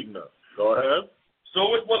was leading us. Go ahead.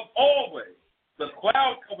 So it was always the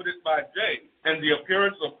cloud covered it by day and the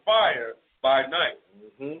appearance of fire by night.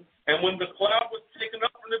 Mm-hmm. And when the cloud was taken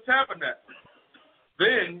up from the tabernacle,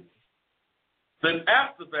 then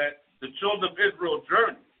after that, the children of Israel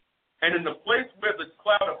journeyed. And in the place where the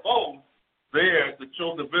cloud abode, there the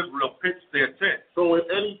children of Israel pitched their tent. So at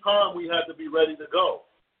any time we had to be ready to go.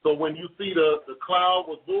 So when you see the cloud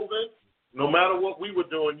was moving, no matter what we were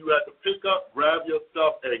doing, you had to pick up, grab your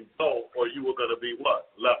stuff, and go, or you were going to be what?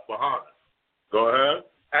 Left behind. Go ahead.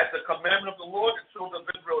 At the commandment of the Lord, the children of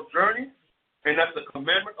Israel journeyed, and at the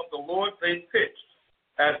commandment of the Lord they pitched.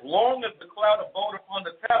 As long as the cloud abode upon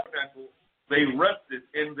the tabernacle, they rested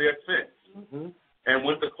in their tents. Mm-hmm. And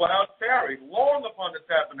when the cloud tarried long upon the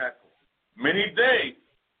tabernacle, many days,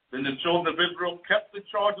 then the children of Israel kept the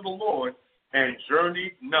charge of the Lord and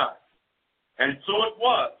journeyed not. And so it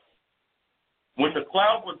was, when the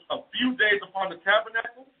cloud was a few days upon the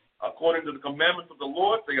tabernacle, according to the commandments of the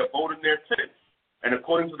Lord, they abode in their tents. And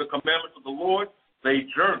according to the commandments of the Lord, they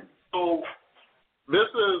journeyed. So this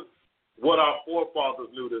is what our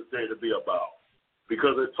forefathers knew this day to be about,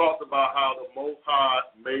 because it talked about how the Most High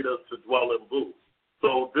made us to dwell in booths.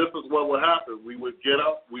 So this is what would happen. We would get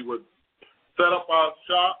up, we would set up our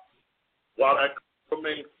shop. While that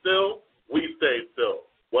remained still, we stayed still.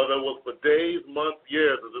 Whether it was for days, months,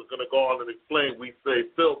 years, as it's going to go on and explain, we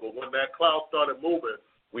stayed still. But when that cloud started moving,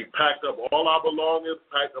 we packed up all our belongings,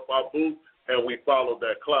 packed up our boots, and we followed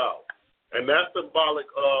that cloud. And that's symbolic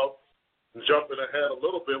of, jumping ahead a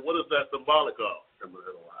little bit, what is that symbolic of?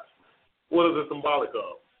 What is it symbolic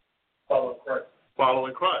of? Following Christ.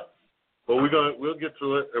 Following Christ. But we'll get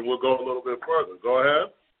to it, and we'll go a little bit further. Go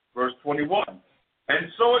ahead. Verse 21. And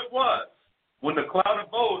so it was, when the cloud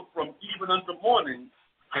abode from even unto morning,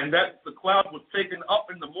 and that the cloud was taken up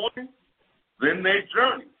in the morning, then they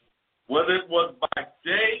journeyed, whether it was by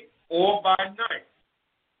day or by night.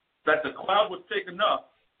 That the cloud was taken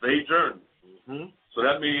up, they journeyed. Mm-hmm. So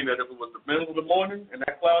that means that if it was the middle of the morning and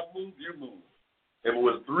that cloud moved, you moved. If it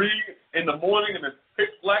was 3 in the morning and it's pitch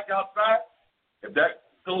black outside, if that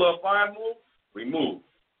pillar of fire moved, we moved.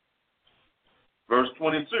 Verse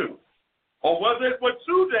 22. Or was it for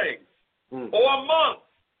 2 days, or a month,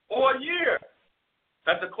 or a year,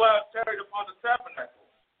 that the cloud tarried upon the tabernacle?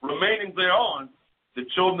 Remaining thereon, the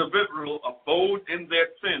children of Israel abode in their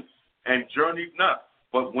tents and journeyed not.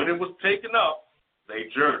 But when it was taken up, they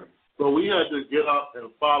journeyed. So we had to get up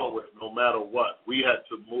and follow it no matter what. We had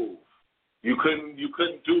to move. You couldn't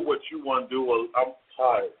do what you want to do. Well, I'm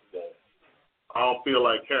tired today. I don't feel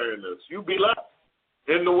like carrying this. You be left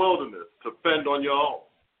in the wilderness to fend on your own.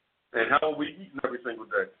 And how are we eating every single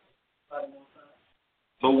day?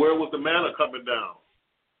 So where was the manna coming down?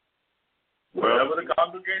 Wherever the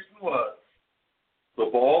congregation was. So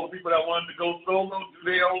for all the people that wanted to go solo, do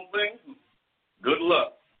their own thing, good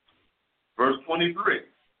luck. Verse 23.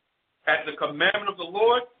 At the commandment of the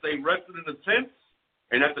Lord, they rested in the tents,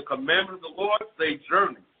 and at the commandment of the Lord, they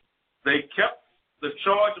journeyed. They kept the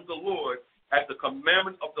charge of the Lord at the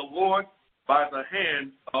commandment of the Lord by the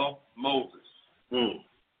hand of Moses.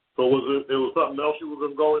 So was it something else you were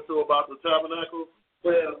going to go into about the tabernacle?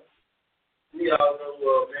 Well, we all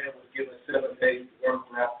know man was given 7 days to work,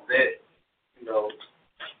 and after that, you know,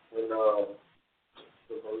 when the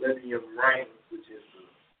millennium reigns, which is the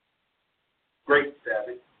great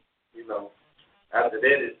Sabbath, you know, after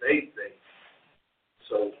that it's 8 days.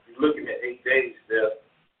 So you're looking at 8 days there,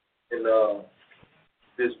 and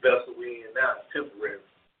this vessel we in now is temporary.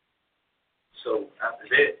 So after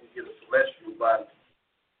that, we get a celestial body,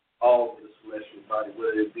 all of the celestial body,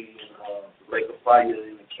 whether it be in the lake of fire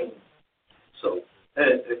in the kingdom. So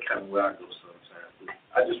that's kind of where I go sometimes. But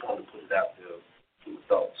I just want to put it out there to the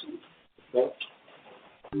thought too.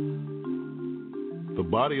 The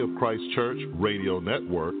Body of Christ Church Radio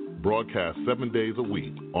Network broadcasts 7 days a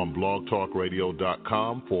week on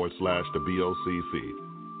blogtalkradio.com/the BOCC.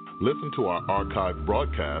 Listen to our archived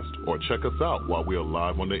broadcast or check us out while we are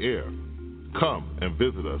live on the air. Come and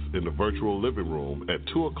visit us in the virtual living room at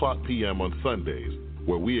 2 o'clock p.m. on Sundays,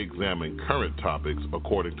 where we examine current topics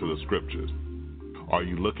according to the scriptures. Are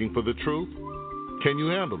you looking for the truth? Can you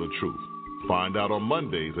handle the truth? Find out on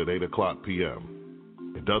Mondays at 8 o'clock p.m.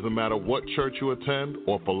 It doesn't matter what church you attend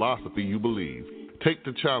or philosophy you believe. Take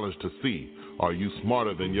the challenge to see, are you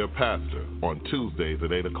smarter than your pastor, on Tuesdays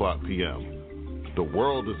at 8 o'clock p.m. The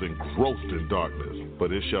world is engrossed in darkness,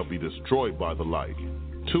 but it shall be destroyed by the light.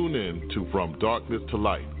 Tune in to From Darkness to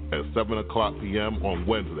Light at 7 o'clock p.m. on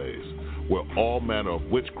Wednesdays, where all manner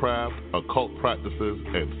of witchcraft, occult practices,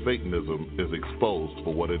 and Satanism is exposed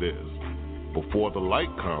for what it is. Before the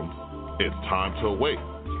light comes, it's time to awake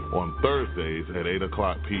on Thursdays at 8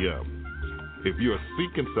 o'clock p.m. If you are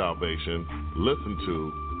seeking salvation, listen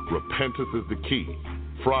to Repentance is the Key,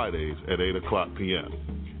 Fridays at 8 o'clock p.m.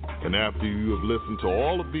 And after you have listened to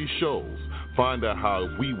all of these shows, find out how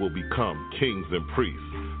we will become kings and priests,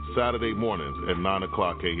 Saturday mornings at 9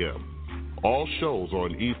 o'clock a.m. All shows are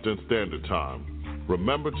on Eastern Standard Time.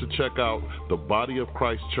 Remember to check out the Body of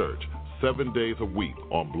Christ Church 7 days a week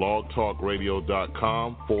on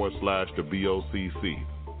blogtalkradio.com/the BOCC.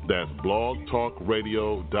 That's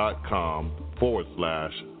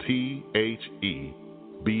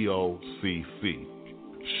blogtalkradio.com/THEBOCC.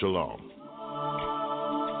 Shalom.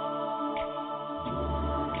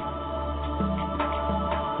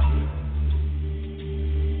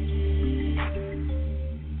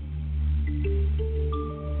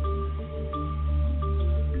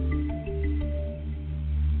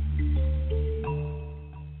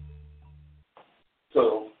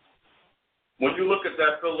 So, when you look at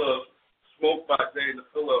that pillar of smoke by day and the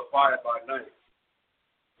pillar of fire by night,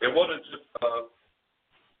 it wasn't just a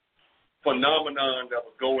phenomenon that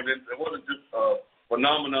was going in. It wasn't just a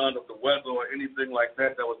phenomenon of the weather or anything like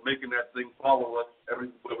that was making that thing follow us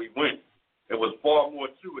everywhere we went. It was far more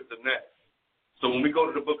to it than that. So when we go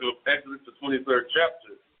to the book of Exodus, the 23rd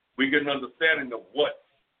chapter, we get an understanding of what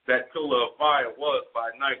that pillar of fire was by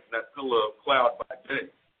night and that pillar of cloud by day.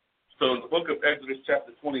 So in the book of Exodus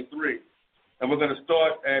chapter 23, and we're going to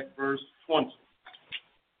start at verse 20.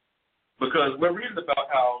 Because we're reading about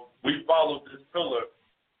how we followed this pillar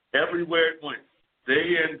everywhere it went,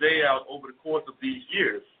 day in, day out, over the course of these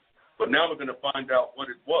years. But now we're going to find out what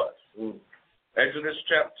it was. Exodus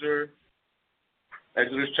chapter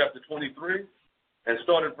 23, and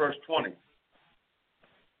start at verse 20.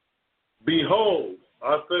 Behold,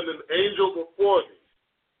 I send an angel before thee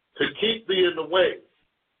to keep thee in the way,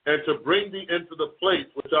 and to bring thee into the place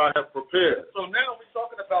which I have prepared. So now we're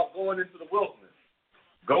talking about going into the wilderness.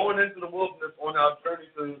 Going into the wilderness on our journey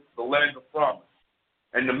to the land of promise.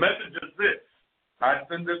 And the message is this: I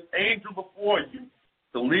send this angel before you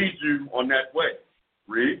to lead you on that way.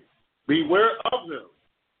 Read. Beware of him,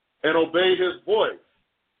 and obey his voice.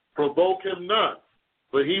 Provoke him not,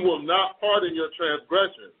 for he will not pardon your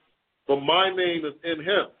transgression. For my name is in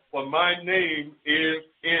him. For my name is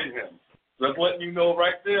in him. That's letting you know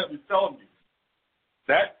right there. He's telling you.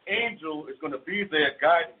 That angel is going to be there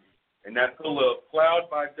guiding you. And that pillar of cloud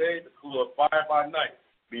by day, the pillar of fire by night.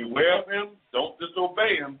 Beware of him. Don't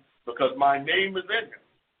disobey him, because my name is in him.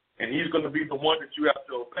 And he's going to be the one that you have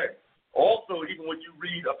to obey. Also, even when you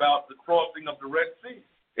read about the crossing of the Red Sea,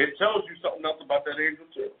 it tells you something else about that angel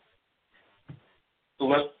too. So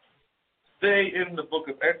let's stay in the book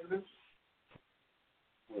of Exodus.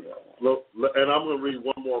 Look, and I'm going to read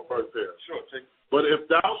one more verse here. Sure, take it. But if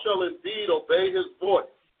thou shalt indeed obey his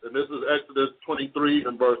voice, and this is Exodus 23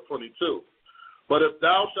 and verse 22. But if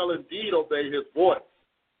thou shalt indeed obey his voice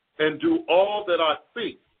and do all that I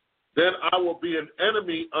speak, then I will be an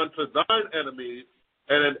enemy unto thine enemies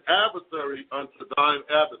and an adversary unto thine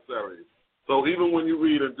adversaries. So even when you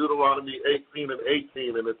read in Deuteronomy 18 and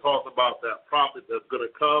 18, and it talks about that prophet that's going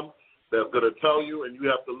to come, that's going to tell you, and you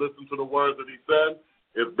have to listen to the words that he said,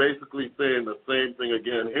 it's basically saying the same thing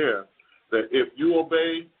again here, that if you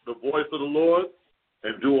obey the voice of the Lord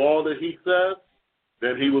and do all that he says,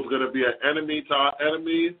 then he was going to be an enemy to our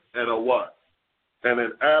enemies and a what? And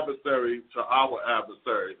an adversary to our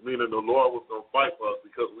adversaries, meaning the Lord was going to fight for us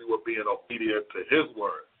because we were being obedient to his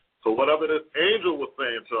word. So whatever this angel was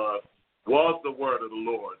saying to us was the word of the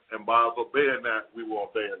Lord, and by us obeying that, we were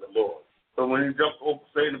obeying the Lord. So when you jump over,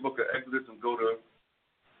 say in the book of Exodus and go to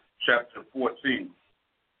chapter 14,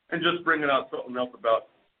 and just bringing out something else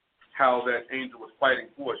about how that angel was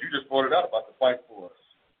fighting for us. You just brought it out about the fight for us.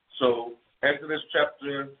 So Exodus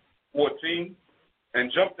chapter 14,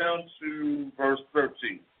 and jump down to verse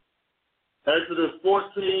 13. Exodus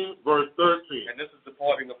 14, verse 13. And this is the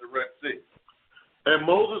parting of the Red Sea. And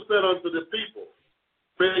Moses said unto the people,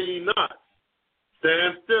 fear ye not,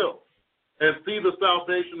 stand still, and see the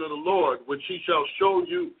salvation of the Lord, which he shall show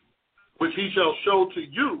to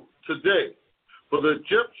you today. For the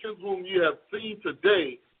Egyptians whom ye have seen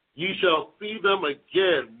today, ye shall see them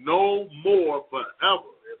again no more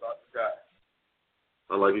forever. They're about to die.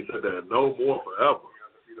 I like he said that, no more forever.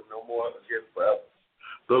 You're going to see them no more again forever.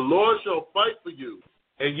 The Lord shall fight for you,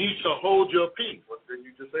 and ye shall hold your peace. What, didn't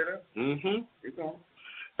you just say that? Mm-hmm. Keep going.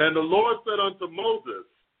 And the Lord said unto Moses,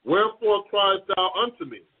 wherefore criest thou unto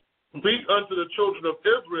me? Speak unto the children of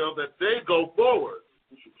Israel that they go forward.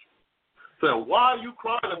 Say, why are you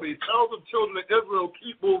crying to me? Tell the children of Israel,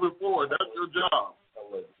 keep moving forward. That's your job.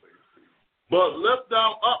 But lift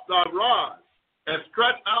thou up thy rod, and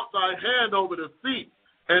stretch out thy hand over the sea,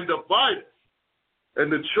 and divide it.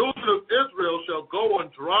 And the children of Israel shall go on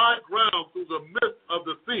dry ground through the midst of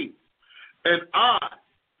the sea. And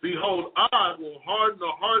behold, I will harden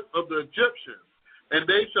the heart of the Egyptians, and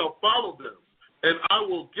they shall follow them. And I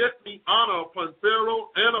will get me honor upon Pharaoh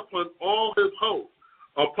and upon all his hosts,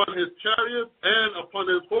 upon his chariots and upon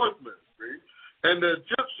his horsemen. And the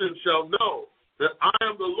Egyptians shall know that I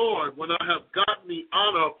am the Lord when I have gotten me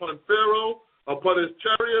honor upon Pharaoh, upon his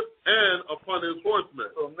chariots, and upon his horsemen.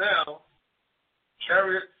 So now,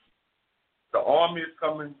 chariots, the army is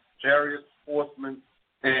coming, chariots, horsemen,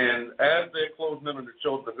 and as they're closing in on the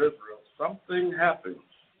children of Israel, something happens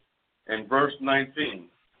in verse 19.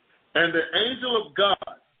 And the angel of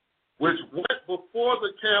God, which went before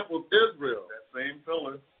the camp of Israel, that same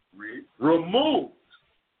pillar, removed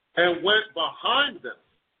and went behind them.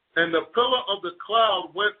 And the pillar of the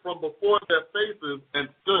cloud went from before their faces and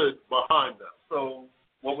stood behind them. So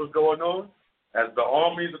what was going on? As the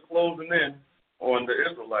armies are closing in on the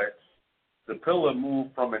Israelites, the pillar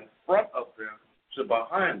moved from in front of them to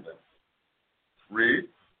behind them. Read.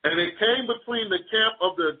 And it came between the camp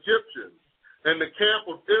of the Egyptians and the camp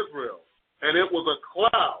of Israel, and it was a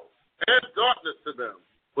cloud and darkness to them,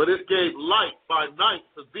 but it gave light by night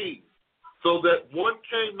to these, so that one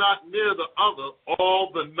came not near the other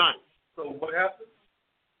all the night. So what happened?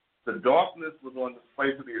 The darkness was on the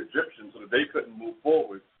face of the Egyptians so that they couldn't move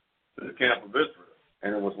forward to the camp of Israel,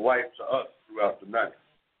 and it was light to us throughout the night.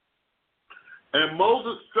 And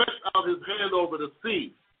Moses stretched out his hand over the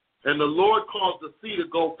sea, and the Lord caused the sea to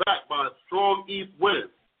go back by a strong east wind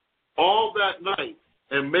all that night,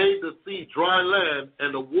 and made the sea dry land,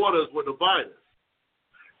 and the waters were divided.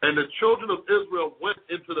 And the children of Israel went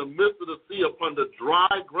into the midst of the sea upon the dry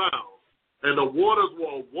ground, and the waters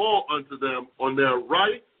were a wall unto them on their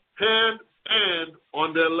right hand and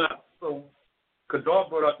on their left. So Kadar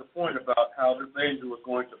brought out the point about how this angel was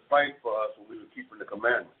going to fight for us when we were keeping the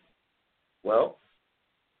commandments. Well,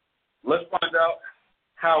 let's find out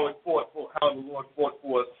how the Lord fought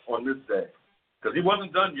for us on this day, because he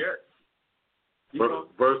wasn't done yet.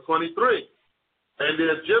 Verse 23. And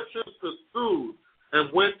the Egyptians pursued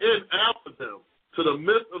and went in after them to the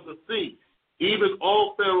midst of the sea, even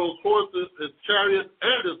all Pharaoh's horses, his chariots,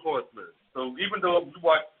 and his horsemen. So even though you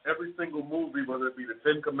watch every single movie, whether it be the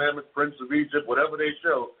Ten Commandments, Prince of Egypt, whatever they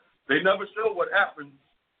show, they never show what happened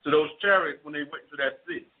to those chariots when they went to that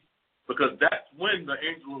sea. Because that's when the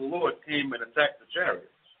angel of the Lord came and attacked the chariots.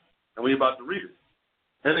 And we're about to read it.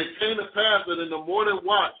 And it came to pass that in the morning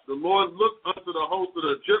watch, the Lord looked unto the host of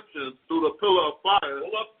the Egyptians through the pillar of fire.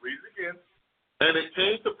 Hold up, read it again. And it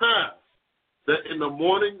came to pass that in the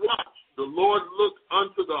morning watch, the Lord looked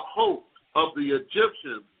unto the host of the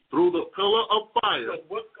Egyptians through the pillar of fire. So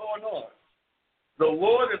what's going on? The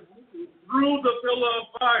Lord is through the pillar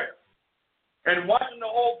of fire and watching the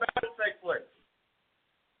whole battle take place.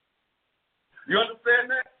 You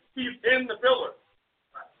understand that? He's in the pillar.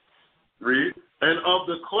 Read. And of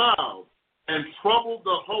the cloud, and troubled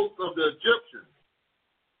the host of the Egyptians,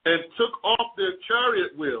 and took off their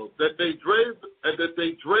chariot wheels, that they drave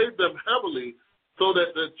them heavily, so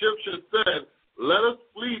that the Egyptians said, Let us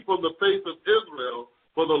flee from the face of Israel,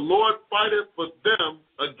 for the Lord fighteth for them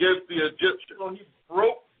against the Egyptians. So he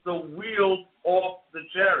broke the wheels off the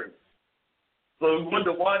chariot. So you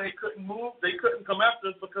wonder why they couldn't move? They couldn't come after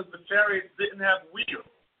us because the chariots didn't have wheels.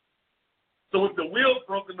 So with the wheels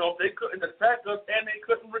broken off, they couldn't attack us and they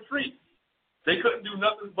couldn't retreat. They couldn't do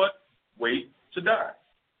nothing but wait to die.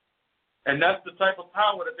 And that's the type of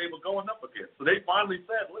power that they were going up against. So they finally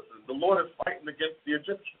said, listen, the Lord is fighting against the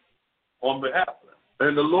Egyptians on behalf of them.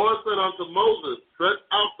 And the Lord said unto Moses, Stretch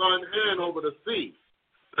out thine hand over the sea,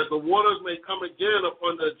 that the waters may come again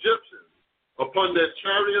upon the Egyptians, upon their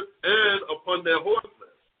chariots and upon their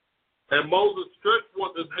horsemen. And Moses stretched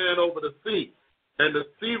forth his hand over the sea, and the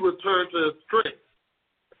sea returned to its strength.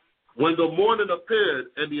 When the morning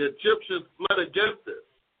appeared, and the Egyptians fled against it,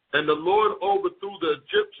 and the Lord overthrew the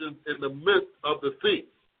Egyptians in the midst of the sea.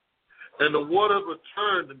 And the waters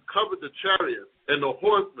returned and covered the chariots and the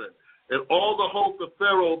horsemen, and all the host of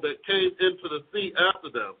Pharaoh that came into the sea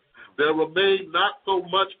after them. There remained not so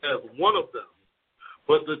much as one of them.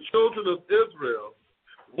 But the children of Israel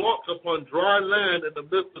walked upon dry land in the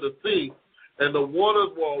midst of the sea, and the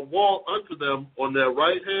waters were a wall unto them on their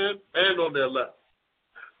right hand and on their left.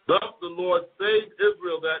 Thus the Lord saved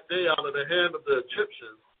Israel that day out of the hand of the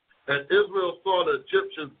Egyptians, and Israel saw the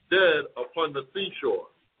Egyptians dead upon the seashore.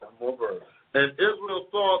 One more verse. And Israel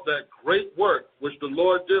saw that great work which the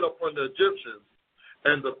Lord did upon the Egyptians,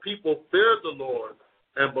 and the people feared the Lord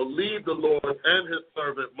and believed the Lord and his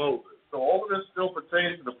servant Moses. So all of this still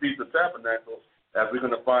pertains to the Feast of Tabernacles, as we're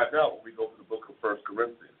going to find out when we go to the book of 1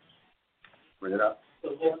 Corinthians. Bring it up.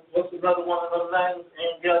 So what's another one of those lines?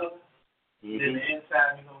 And gather. Then the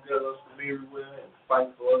inside, you're going to get us familiar with and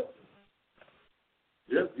fight for us.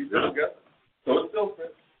 Yes, you still got it. So it still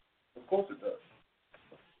fits. Of course it does.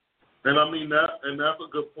 And I mean that's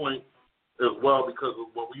a good point as well, because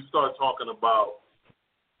when we start talking about,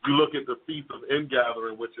 you look at the Feast of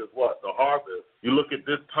Ingathering, which is what? The harvest. You look at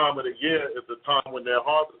this time of the year is the time when they're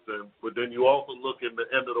harvesting, but then you also look in the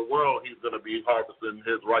end of the world, he's going to be harvesting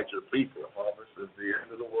his righteous people. The harvest is the end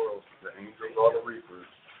of the world. The angels are the reapers.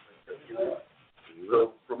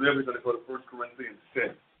 So from there we're going to go to 1 Corinthians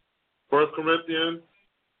 10. 1 Corinthians.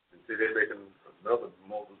 And see, they're making another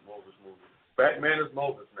Moses movie. Batman is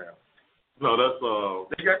Moses now. No, that's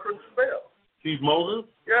They got Christian Bale. He's Moses?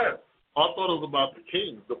 Yes. I thought it was about the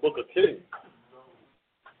Kings, the Book of Kings.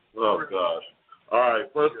 Oh, gosh. All right,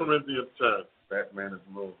 1 Corinthians 10. Batman is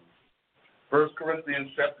Moses. 1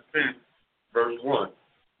 Corinthians chapter 10, verse 1.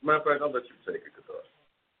 Matter of fact, I'll let you take it, Katar.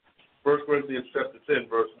 1 Corinthians chapter 10,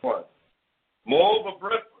 verse 1. Moreover,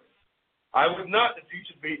 brethren, I would not that you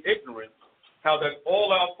should be ignorant how that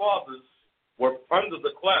all our fathers were under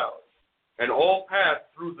the cloud, and all passed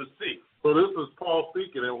through the sea. So this is Paul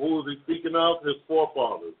speaking, and who is he speaking of? His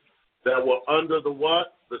forefathers that were under the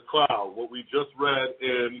what? The cloud. What we just read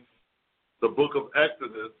in the book of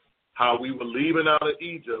Exodus, how we were leaving out of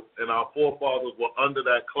Egypt, and our forefathers were under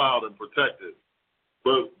that cloud and protected.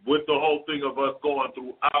 But with the whole thing of us going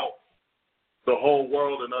throughout the whole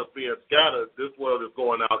world and us being scattered, this world is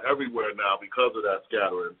going out everywhere now because of that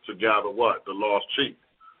scattering to gather what? The lost sheep.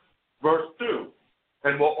 Verse 2.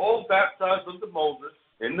 And were all baptized unto Moses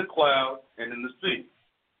in the cloud and in the sea,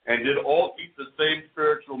 and did all eat the same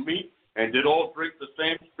spiritual meat, and did all drink the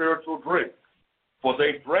same spiritual drink. For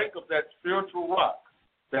they drank of that spiritual rock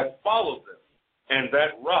that followed them, and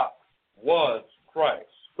that rock was Christ.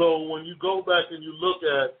 So when you go back and you look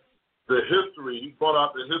at the history, he brought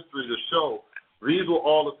out the history to show these were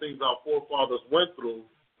all the things our forefathers went through.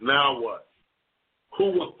 Now what? Who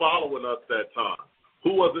was following us that time?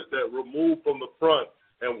 Who was it that removed from the front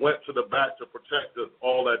and went to the back to protect us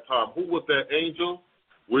all that time? Who was that angel?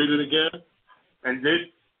 Read it again. And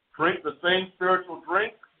they drink the same spiritual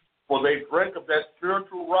drink, for they drank of that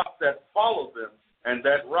spiritual rock that followed them, and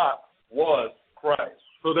that rock was Christ.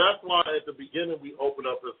 So that's why at the beginning we opened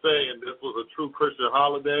up and saying this was a true Christian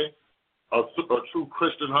holiday, a true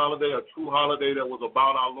Christian holiday, a true holiday that was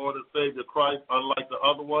about our Lord and Savior Christ, unlike the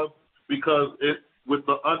other ones, because with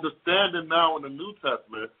the understanding now in the New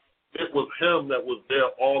Testament, it was him that was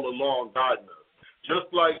there all along guiding us.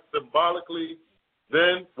 Just like symbolically,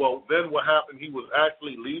 then what happened, he was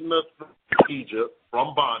actually leading us from Egypt,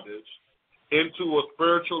 from bondage, into a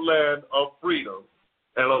spiritual land of freedom.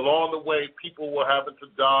 And along the way, people were having to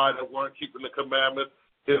die that weren't keeping the commandments.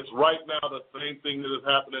 It's right now the same thing that is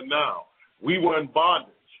happening now. We were in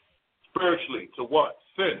bondage spiritually to what?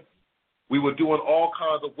 Sin. We were doing all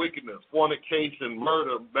kinds of wickedness, fornication,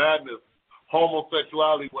 murder, madness,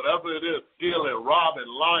 homosexuality, whatever it is, stealing, robbing,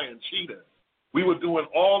 lying, cheating. We were doing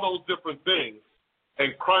all those different things,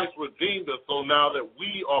 and Christ redeemed us so now that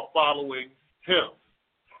we are following him.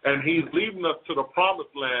 And he's leading us to the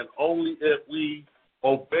promised land only if we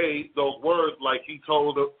obey those words like he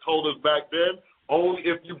told us back then. Only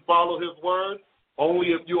if you follow his words,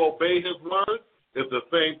 only if you obey his words, is the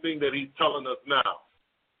same thing that he's telling us now.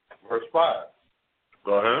 Verse 5.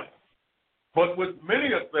 Go ahead. But with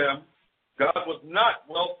many of them, God was not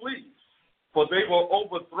well pleased, for they were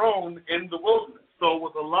overthrown in the wilderness. So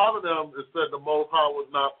with a lot of them, it said the Most High was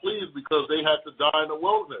not pleased because they had to die in the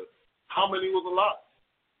wilderness. How many was a lot?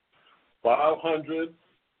 500.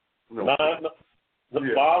 No.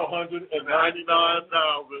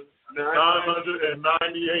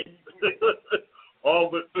 599,998. All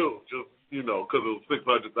but two, just, because it was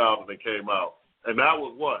 600,000 that came out. And that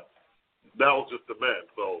was what? That was just the men,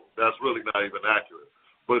 so that's really not even accurate.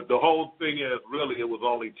 But the whole thing is, really, it was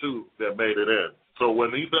only two that made it in. So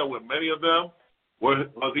when he said with many of them, was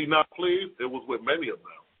he not pleased? It was with many of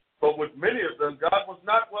them. But with many of them, God was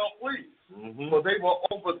not well pleased, for they were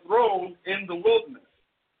overthrown in the wilderness.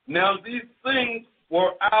 Now these things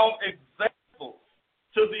were our examples,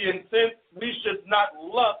 to the intent we should not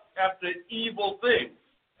lust after evil things,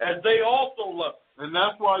 as they also lust. And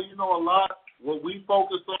that's why, a lot, what we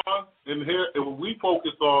focus on in here, and what we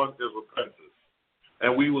focus on is repentance.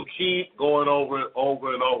 And we will keep going over it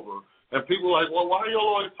over and over. And people are like, well, why are you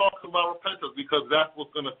always talking about repentance? Because that's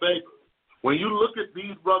what's going to save us. When you look at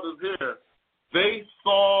these brothers here, they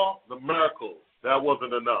saw the miracles. That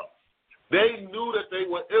wasn't enough. They knew that they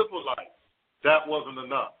were Israelites. That wasn't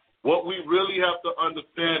enough. What we really have to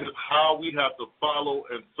understand is how we have to follow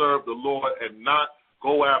and serve the Lord and not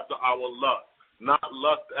go after our lust. Not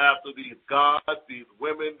lust after these gods, these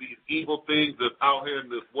women, these evil things that's out here in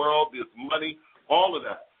this world, this money, all of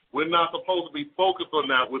that. We're not supposed to be focused on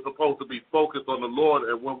that. We're supposed to be focused on the Lord,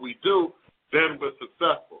 and when we do, then we're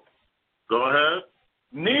successful. Go ahead.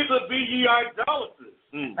 Neither be ye idolaters,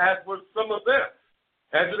 as were some of them.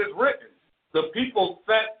 As it is written, the people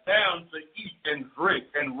sat down to eat and drink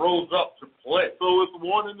and rose up to play. So it's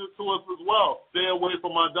warning it to us as well. Stay away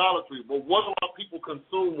from idolatry. But what do our people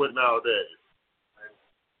consume with nowadays?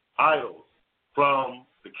 Idols. From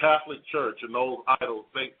the Catholic Church and those idols,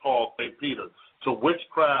 St. Paul, St. Peter, to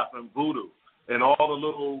witchcraft and voodoo and all the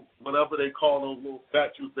little, whatever they call those little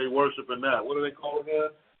statues they worship in that. What do they call it again?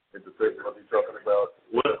 It depends on what you're talking about.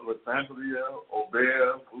 With Santeria,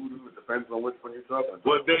 Obeah, voodoo, it depends on which one you're talking about.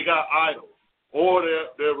 But they got idols, or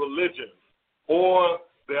their religion, or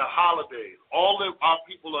their holidays. All that our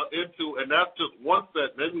people are into, and that's just one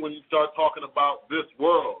set. Then when you start talking about this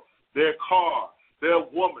world, their car, their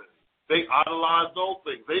woman, they idolize those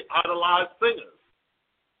things. They idolize singers,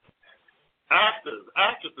 actors,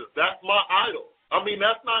 actresses. That's my idol.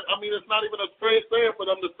 It's not even a strange thing for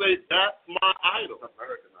them to say, that's my idol.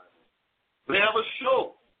 American idol. They have a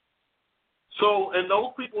show. So, and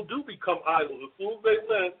those people do become idols. As soon as they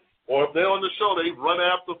win, or if they're on the show, they run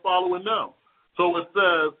after following them. So it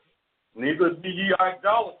says, neither be ye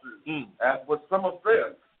idolaters, as with some of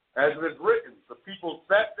them. As it is written, the people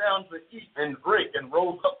sat down to eat and drink and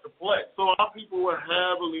rose up to play. So our people were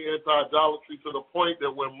heavily into idolatry to the point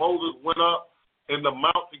that when Moses went up in the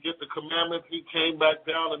mount to get the commandments, he came back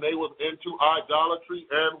down and they was into idolatry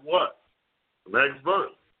and what? Next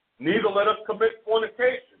verse. Neither let us commit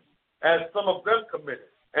fornication, as some of them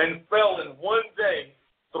committed, and fell in one day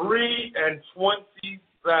 23,000.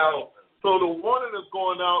 So the warning is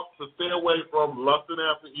going out to stay away from lusting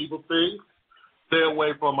after evil things, stay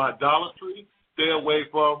away from idolatry, stay away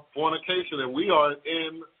from fornication. And we are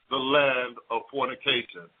in the land of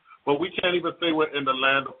fornication. But we can't even say we're in the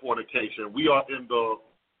land of fornication. We are in the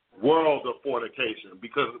world of fornication,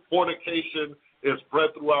 because fornication is spread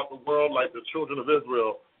throughout the world like the children of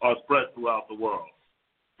Israel are spread throughout the world.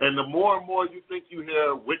 And the more and more you think you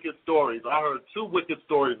hear wicked stories, I heard 2 wicked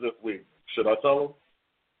stories this week. Should I tell them?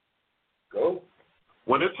 Go.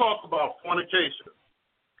 When it talks about fornication,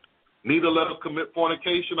 neither let us commit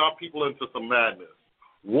fornication, our people into some madness.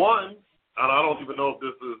 One, and I don't even know if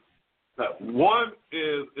this is, one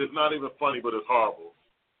is not even funny, but it's horrible.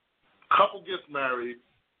 Couple gets married,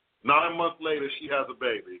 9 months later she has a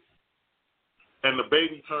baby, and the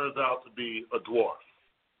baby turns out to be a dwarf.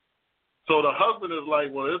 So the husband is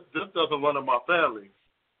like, well, this doesn't run in my family.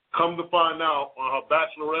 Come to find out, on her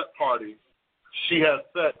bachelorette party, she has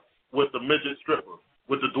sex with the midget stripper,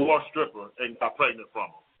 with the dwarf stripper, and got pregnant from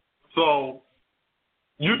him. So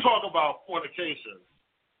you talk about fornication,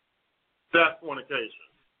 that's fornication.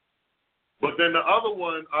 But then the other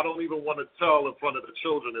one, I don't even want to tell in front of the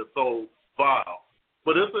children, is so vile.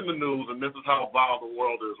 But it's in the news, and this is how vile the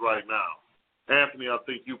world is right now. Anthony, I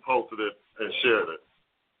think you posted it and shared it,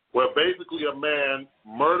 where basically a man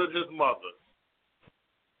murdered his mother,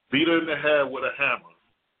 beat her in the head with a hammer,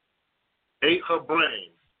 ate her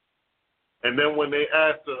brain, and then when they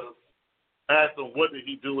asked him what did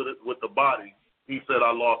he do with it, with the body, he said,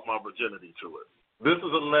 I lost my virginity to it. This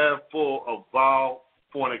is a land full of vile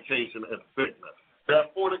fornication and sickness.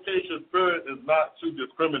 That fornication spirit is not too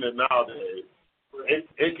discriminate nowadays.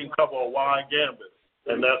 It can cover a wide gambit,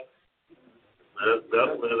 and that is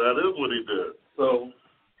what he did. So,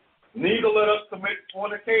 neither let us commit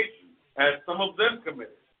fornication, as some of them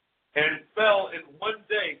committed, and fell in one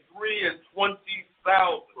day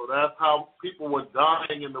 23,000. So that's how people were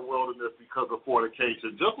dying in the wilderness because of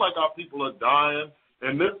fornication, just like our people are dying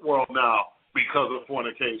in this world now because of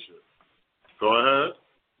fornication. Go ahead.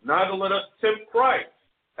 Neither let us tempt Christ,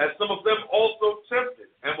 as some of them also tempted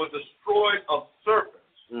and were destroyed of serpents.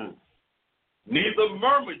 Neither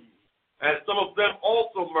murmur you, as some of them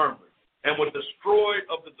also murmured and were destroyed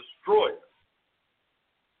of the destroyer.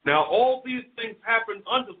 Now all these things happened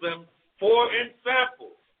unto them for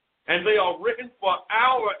ensamples, and they are written for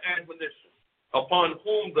our admonition, upon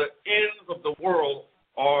whom the ends of the world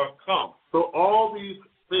are come. So all these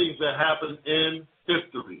things that happen in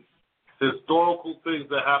history, historical things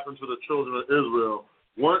that happened to the children of Israel,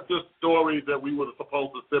 weren't just stories that we were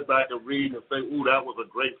supposed to sit back and read and say, ooh, that was a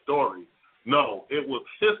great story. No, it was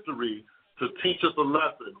history to teach us a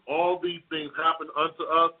lesson. All these things happened unto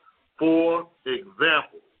us for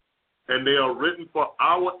example, and they are written for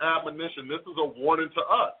our admonition. This is a warning to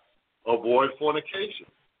us. Avoid fornication.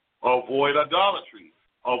 Avoid idolatry.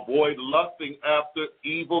 Avoid lusting after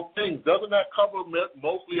evil things. Doesn't that cover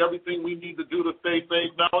mostly everything we need to do to stay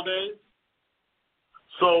safe nowadays?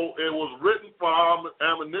 So it was written for our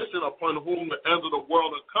admonition, upon whom the ends of the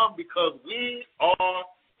world have come, because we are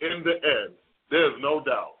in the end. There's no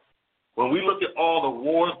doubt. When we look at all the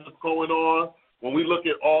wars that's going on, when we look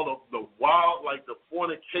at all the wild, like the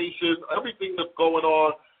fornication, everything that's going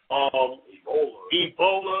on,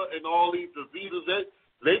 Ebola and all these diseases,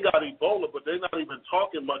 they got Ebola, but they're not even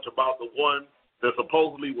talking much about the one that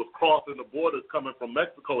supposedly was crossing the borders coming from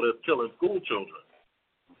Mexico that's killing school children.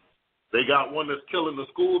 They got one that's killing the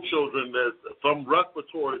school children. There's some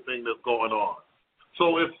respiratory thing that's going on.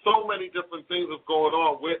 So it's so many different things that's going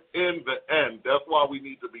on. We're in the end. That's why we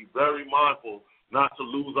need to be very mindful not to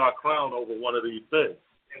lose our crown over one of these things.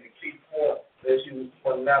 And the key point that you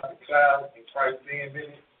pointed out, the cloud and Christ being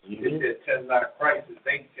in it, it said, tell not Christ, as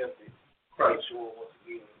they tempted Christ showing what's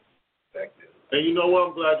being back there. And you know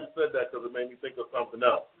what? I'm glad you said that, because it made me think of something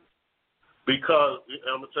else. Because,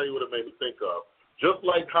 I'm going to tell you what it made me think of. Just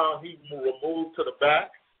like how he removed to the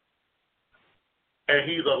back, and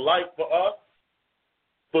he's a light for us,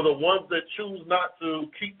 for the ones that choose not to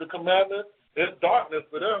keep the commandments, it's darkness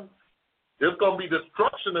for them. There's going to be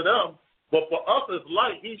destruction to them. But for us, it's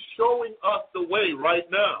light. He's showing us the way right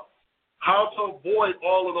now. How to avoid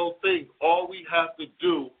all of those things. All we have to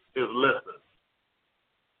do is listen.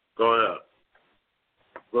 Go ahead.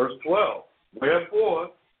 Verse 12.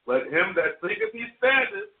 Wherefore, let him that thinketh he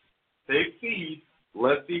standeth take heed,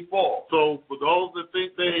 lest he fall. So for those that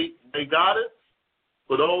think they got it,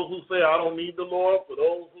 for those who say, I don't need the Lord, for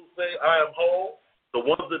those who say, I am whole, the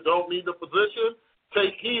ones that don't need the position,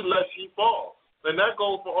 take heed lest ye fall. And that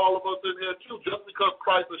goes for all of us in here too. Just because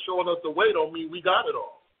Christ is showing us the way don't mean we got it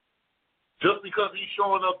all. Just because he's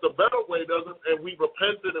showing us the better way doesn't, and we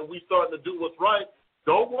repented and we starting to do what's right,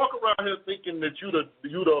 don't walk around here thinking that you the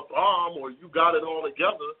bomb or you got it all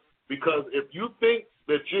together. Because if you think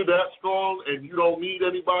that you're that strong and you don't need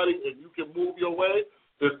anybody and you can move your way,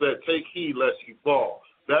 it's that take heed lest you fall.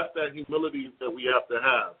 That's that humility that we have to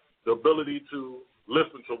have, the ability to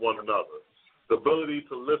listen to one another, the ability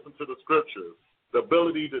to listen to the scriptures, the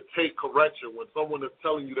ability to take correction when someone is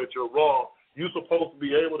telling you that you're wrong. You're supposed to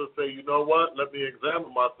be able to say, you know what, let me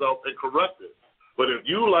examine myself and correct it. But if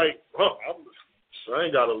you like, I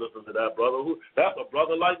ain't got to listen to that brother. That's a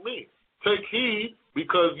brother like me. Take heed,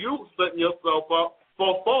 because you setting yourself up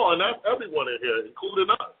for a fall, and that's everyone in here,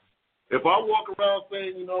 including us. If I walk around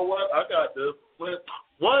saying, you know what, I got this,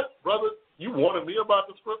 what, brother, you warning me about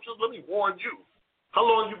the scriptures? Let me warn you. How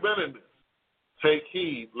long you been in this? Take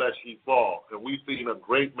heed lest ye fall. And we've seen a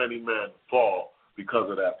great many men fall because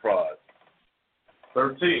of that pride.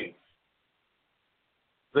 13.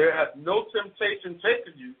 There hath no temptation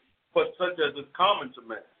taken you, but such as is common to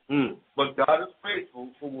men. But God is faithful,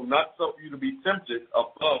 who will not suffer you to be tempted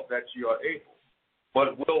above that ye are able,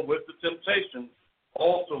 but will with the temptation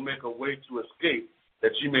also make a way to escape,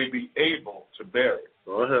 that ye may be able to bear it.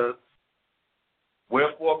 Go ahead.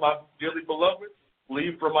 Wherefore, my dearly beloved,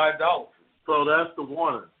 flee from idolatry. So that's the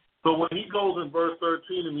warning. So when he goes in verse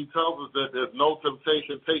 13 and he tells us that there's no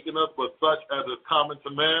temptation taking us but such as is common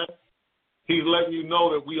to man, he's letting you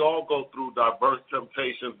know that we all go through diverse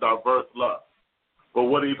temptations, diverse lusts. But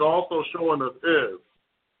what he's also showing us is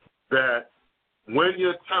that when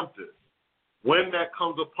you're tempted, when that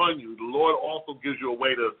comes upon you, the Lord also gives you a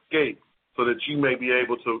way to escape so that you may be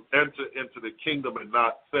able to enter into the kingdom and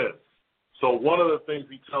not sin. So one of the things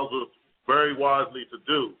he tells us very wisely to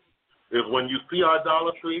do is when you see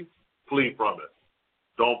idolatry, flee from it.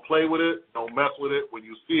 Don't play with it. Don't mess with it. When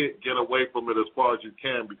you see it, get away from it as far as you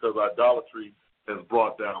can, because idolatry has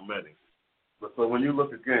brought down many. So when you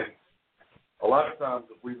look again, a lot of times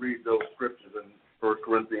if we read those scriptures in 1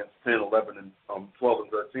 Corinthians 10, 11, and 12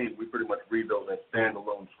 and 13, we pretty much read those as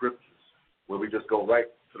standalone scriptures, where we just go right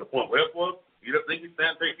to the point. Wherefore, you don't think you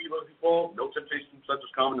stand, take heed lest you fall, no temptation such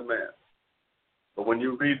as common to man. But when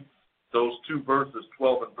you read those two verses,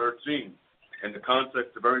 12 and 13, in the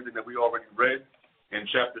context of everything that we already read in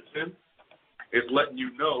chapter 10, it's letting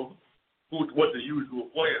you know what the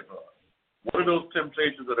usual players are. What are those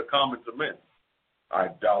temptations that are common to men?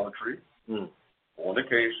 Idolatry,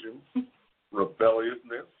 fornication,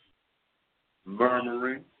 rebelliousness,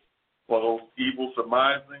 murmuring, evil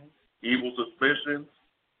surmising, evil suspicions.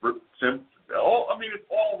 It's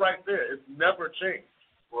all right there. It's never changed.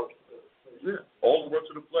 Yeah, all the works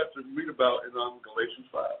of the flesh that we read about in Galatians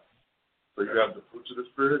 5. So you have the fruits of the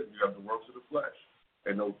Spirit and you have the works of the flesh.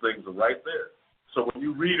 And those things are right there. So when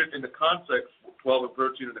you read it in the context, 12 and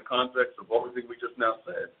 13, in the context of everything we just now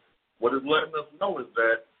said, what it's letting us know is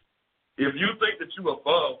that if you think that you're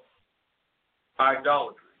above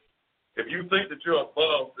idolatry, if you think that you're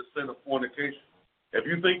above the sin of fornication, if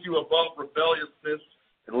you think you're above rebelliousness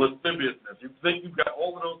and lasciviousness, you think you've got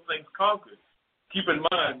all of those things conquered, keep in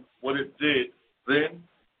mind what it did then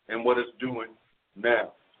and what it's doing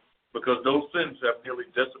now, because those sins have nearly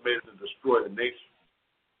decimated and destroyed a nation.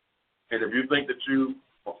 And if you think that you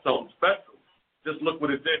are something special, just look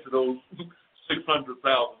what it did to those 600,000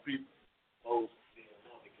 people.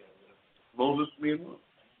 Moses being one,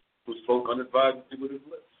 who spoke unadvisedly with his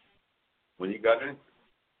lips when he got angry.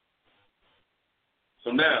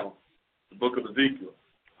 So now, the book of Ezekiel,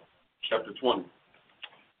 chapter 20.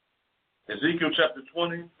 Ezekiel chapter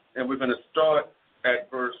 20, and we're going to start at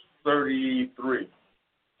verse 33.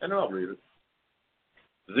 And I'll read it.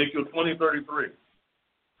 Ezekiel 20:33.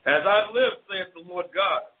 As I live, saith the Lord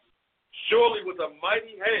God, surely with a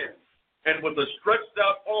mighty hand and with a stretched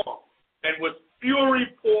out arm and with fury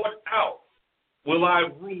poured out will I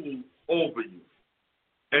rule over you.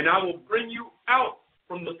 And I will bring you out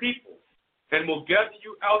from the people and will gather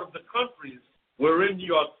you out of the countries wherein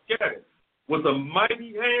you are scattered with a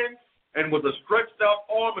mighty hand and with a stretched out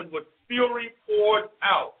arm and with fury poured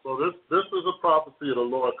out. So this is a prophecy of the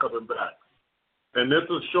Lord coming back. And this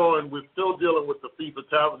is showing we're still dealing with the Feast of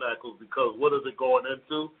Tabernacles, because what is it going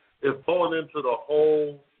into? It's going into the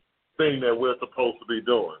whole thing that we're supposed to be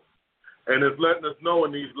doing. And it's letting us know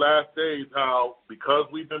in these last days how, because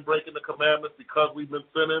we've been breaking the commandments, because we've been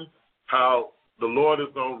sinning, how the Lord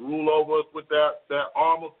is going to rule over us with that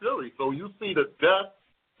arm of fury. So you see the death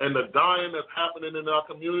and the dying that's happening in our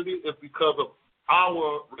community is because of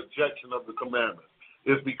our rejection of the commandments.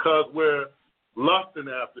 It's because we're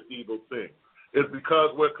lusting after evil things. It's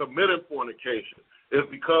because we're committing fornication. It's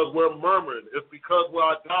because we're murmuring. It's because we're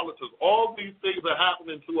idolaters. All these things are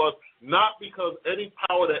happening to us not because any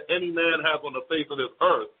power that any man has on the face of this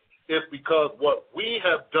earth. It's because what we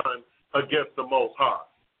have done against the Most High.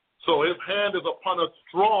 So his hand is upon us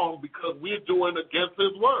strong because we're doing against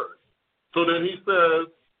his word. So then he says,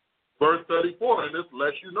 verse 34, and this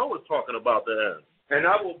lets you know it's talking about the hand. And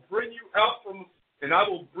I will bring you out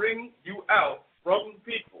from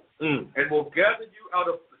people, and will gather you out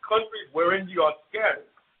of the countries wherein you are scattered,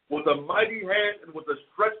 with a mighty hand and with a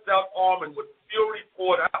stretched out arm and with fury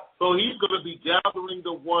poured out. So he's going to be gathering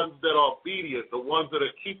the ones that are obedient, the ones that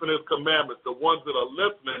are keeping his commandments, the ones that are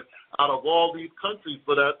listening out of all these countries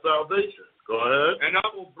for that salvation. Go ahead. And I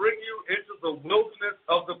will bring you into the wilderness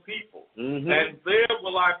of the people, and there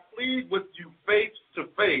will I plead with you face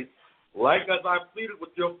to face, like as I pleaded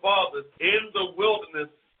with your fathers in the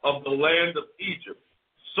wilderness of the land of Egypt.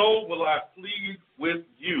 So will I plead with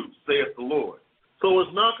you, saith the Lord. So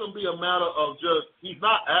it's not going to be a matter of just, he's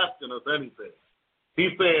not asking us anything.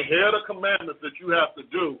 He's saying, here are the commandments that you have to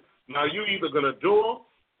do. Now you either going to do them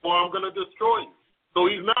or I'm going to destroy you. So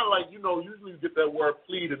he's not like, usually you get that word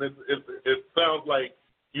plead and it sounds like,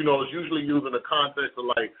 it's usually used in the context of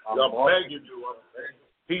like, I'm begging you.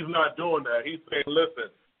 He's not doing that. He's saying,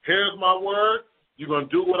 listen, here's my word. You're going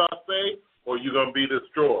to do what I say or you're going to be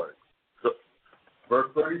destroyed. So,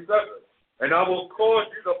 verse 37. And I will cause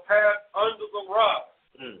you to pass under the rod,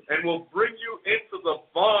 and will bring you into the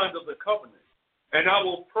bond of the covenant. And I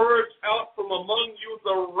will purge out from among you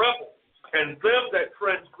the rebels, and them that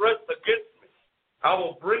transgress against me. I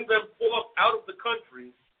will bring them forth out of the country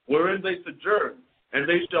wherein they sojourn, and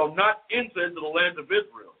they shall not enter into the land of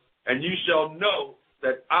Israel. And you shall know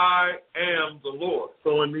that I am the Lord.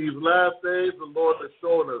 So in these last days, the Lord has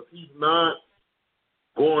shown us he's not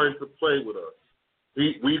going to play with us.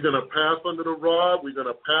 We're going to pass under the rod. We're going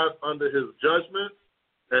to pass under his judgment.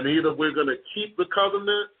 And either we're going to keep the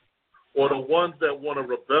covenant or the ones that want to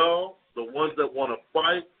rebel, the ones that want to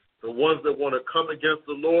fight, the ones that want to come against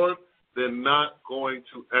the Lord, they're not going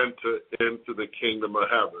to enter into the kingdom of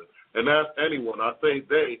heaven. And that's anyone. I say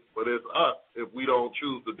they, but it's us if we don't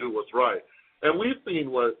choose to do what's right. And we've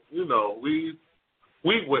seen what, we've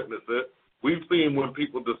witnessed it. We've seen when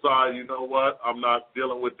people decide, you know what, I'm not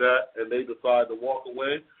dealing with that, and they decide to walk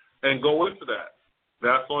away and go into that.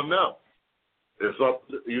 That's on them. It's up,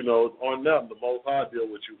 it's on them. The Most High deal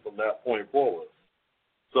with you from that point forward.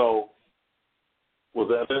 So, was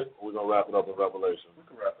that it? We're going to wrap it up in Revelation. We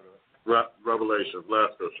can wrap it up. Revelation,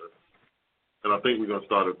 last scripture. And I think we're going to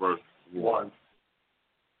start at verse 1.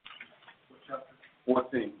 Chapter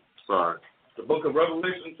 14. Sorry. The book of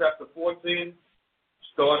Revelation, chapter 14.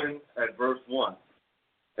 Starting at verse 1.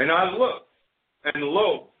 And I looked, and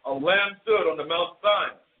lo, a lamb stood on the Mount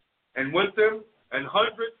Sinai, and with him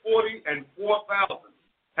 144,000,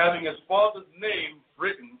 having his father's name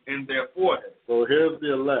written in their foreheads. So here's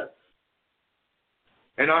the elect.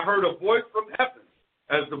 And I heard a voice from heaven,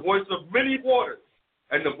 as the voice of many waters,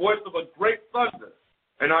 and the voice of a great thunder.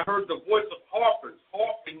 And I heard the voice of harpers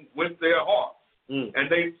harping with their harps. And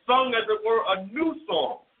they sung, as it were, a new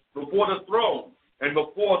song before the throne, and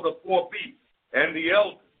before the four beasts and the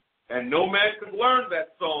elders. And no man could learn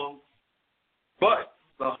that song but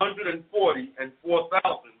the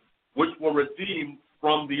 144,000 which were redeemed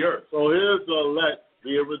from the earth. So here's the elect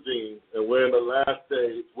being redeemed, and we're in the last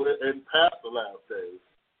days. We're in past the last days.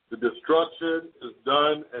 The destruction is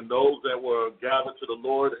done, and those that were gathered to the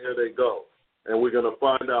Lord, here they go. And we're going to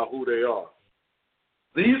find out who they are.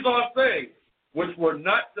 These are they which were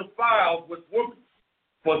not defiled with women,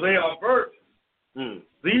 for they are virgins.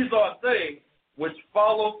 These are they which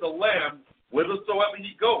follow the Lamb whithersoever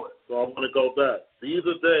he goeth. So I want to go back. These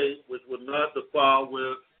are they which were not defiled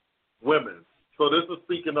with women. So this is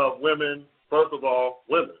speaking of women, first of all,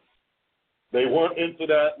 women. They weren't into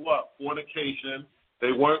that, fornication.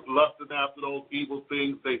 They weren't lusting after those evil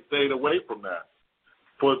things. They stayed away from that.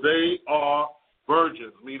 For they are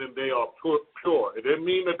virgins, meaning they are pure. It didn't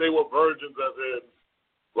mean that they were virgins as in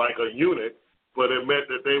like a eunuch, but it meant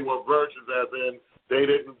that they were virgins as in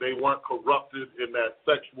they weren't corrupted in that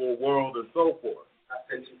sexual world and so forth. I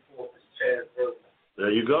sent you forth as Chad's virgin.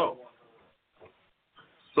 There you go.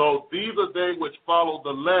 So these are they which follow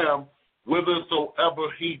the Lamb whithersoever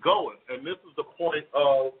he goeth. And this is the point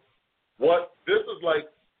of what this is like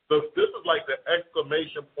the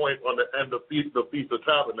exclamation point on the end of the Feast of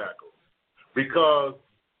Tabernacles. Because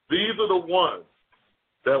these are the ones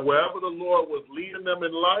that wherever the Lord was leading them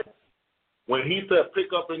in life, when he said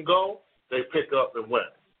pick up and go, they pick up and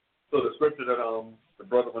went. So the scripture that the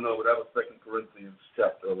brother went over, that was 2 Corinthians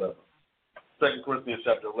chapter 11. 2 Corinthians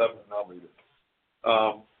chapter 11, and I'll read it.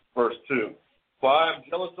 Verse 2. For I am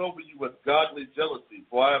jealous over you with godly jealousy,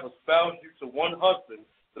 for I have espoused you to one husband,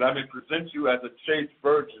 that I may present you as a chaste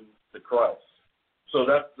virgin to Christ. So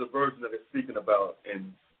that's the virgin that it's speaking about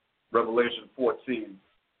in Revelation 14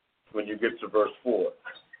 when you get to verse 4.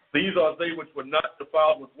 These are they which were not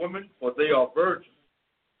defiled with women, for they are virgins.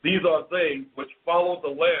 These are they which follow the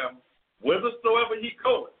Lamb whithersoever he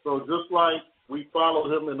goeth. So just like we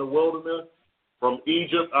followed him in the wilderness, from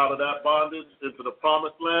Egypt out of that bondage into the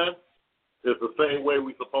promised land, it's the same way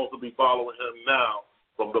we're supposed to be following him now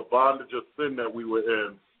from the bondage of sin that we were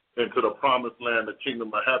in into the promised land, the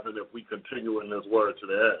kingdom of heaven, if we continue in his word to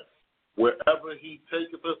the end. Wherever he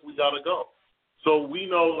taketh us, we got to go. So we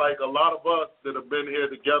know, like a lot of us that have been here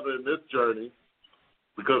together in this journey,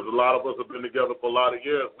 because a lot of us have been together for a lot of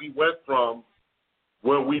years, we went from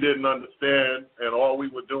when we didn't understand and all we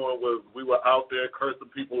were doing was we were out there cursing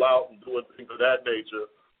people out and doing things of that nature,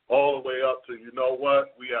 all the way up to, you know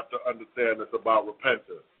what, we have to understand it's about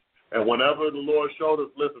repentance. And whenever the Lord showed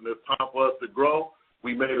us, listen, it's time for us to grow,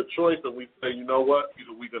 we made a choice and we say, you know what,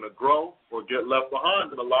 either we're going to grow or get left behind.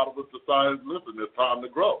 And a lot of us decided, listen, it's time to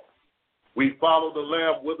grow. We follow the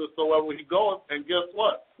Lamb whithersoever he goeth, and guess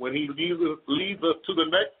what? When he leads us to the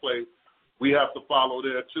next place, we have to follow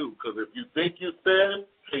there too. Because if you think you stand,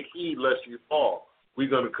 take heed lest you fall. We're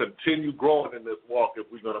going to continue growing in this walk if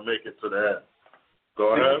we're going to make it to the end.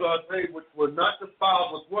 Go ahead. These are they which were not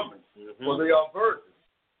defiled with women, for they are virgins.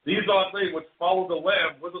 These are they which follow the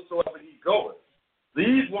Lamb whithersoever he goeth.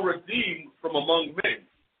 These were redeemed from among men,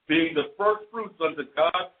 being the first fruits unto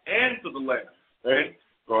God and to the Lamb. Hey,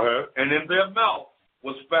 go ahead. And in their mouth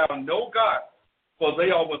was found no guile, for they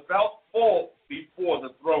are without fault before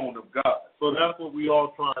the throne of God. So that's what we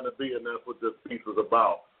all trying to be, and that's what this piece is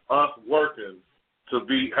about. Us working to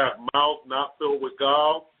have mouths not filled with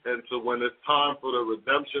gall, and to when it's time for the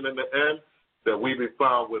redemption in the end, that we be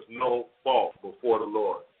found with no fault before the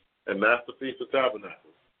Lord. And that's the Feast of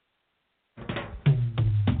Tabernacles.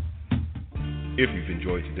 If you've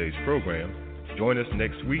enjoyed today's program, join us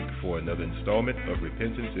next week for another installment of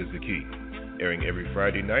Repentance is the Key, airing every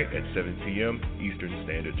Friday night at 7 p.m. Eastern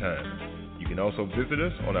Standard Time. You can also visit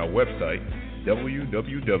us on our website,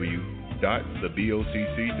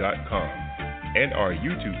 www.thebocc.com, and our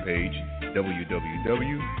YouTube page,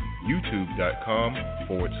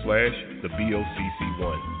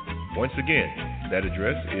 www.youtube.com/thebocc1. Once again, that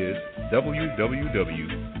address is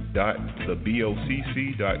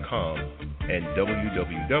www.thebocc.com and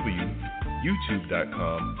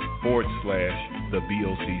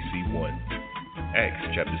www.youtube.com/thebocc1. Acts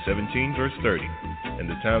chapter 17, verse 30. In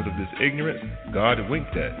the times of this ignorance, God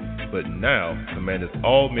winked at, but now commandeth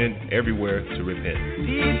all men everywhere to repent.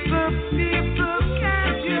 People,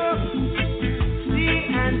 can't you see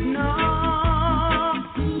and know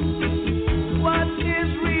what is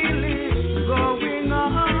really going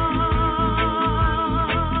on?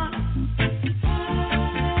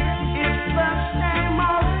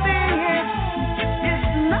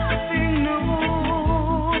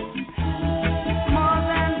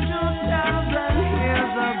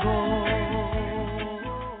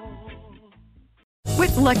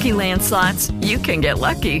 With Lucky Land Slots, you can get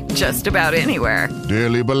lucky just about anywhere.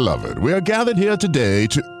 Dearly beloved, we are gathered here today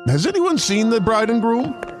to... Has anyone seen the bride and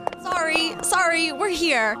groom? Sorry, we're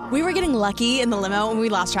here. We were getting lucky in the limo and we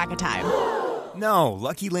lost track of time. No,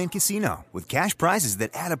 Lucky Land Casino, with cash prizes that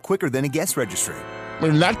add up quicker than a guest registry.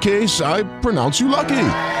 In that case, I pronounce you lucky.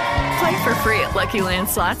 Play for free at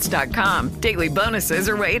LuckyLandSlots.com. Daily bonuses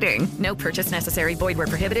are waiting. No purchase necessary. Void where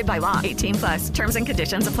prohibited by law. 18+. Terms and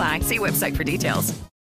conditions apply. See website for details.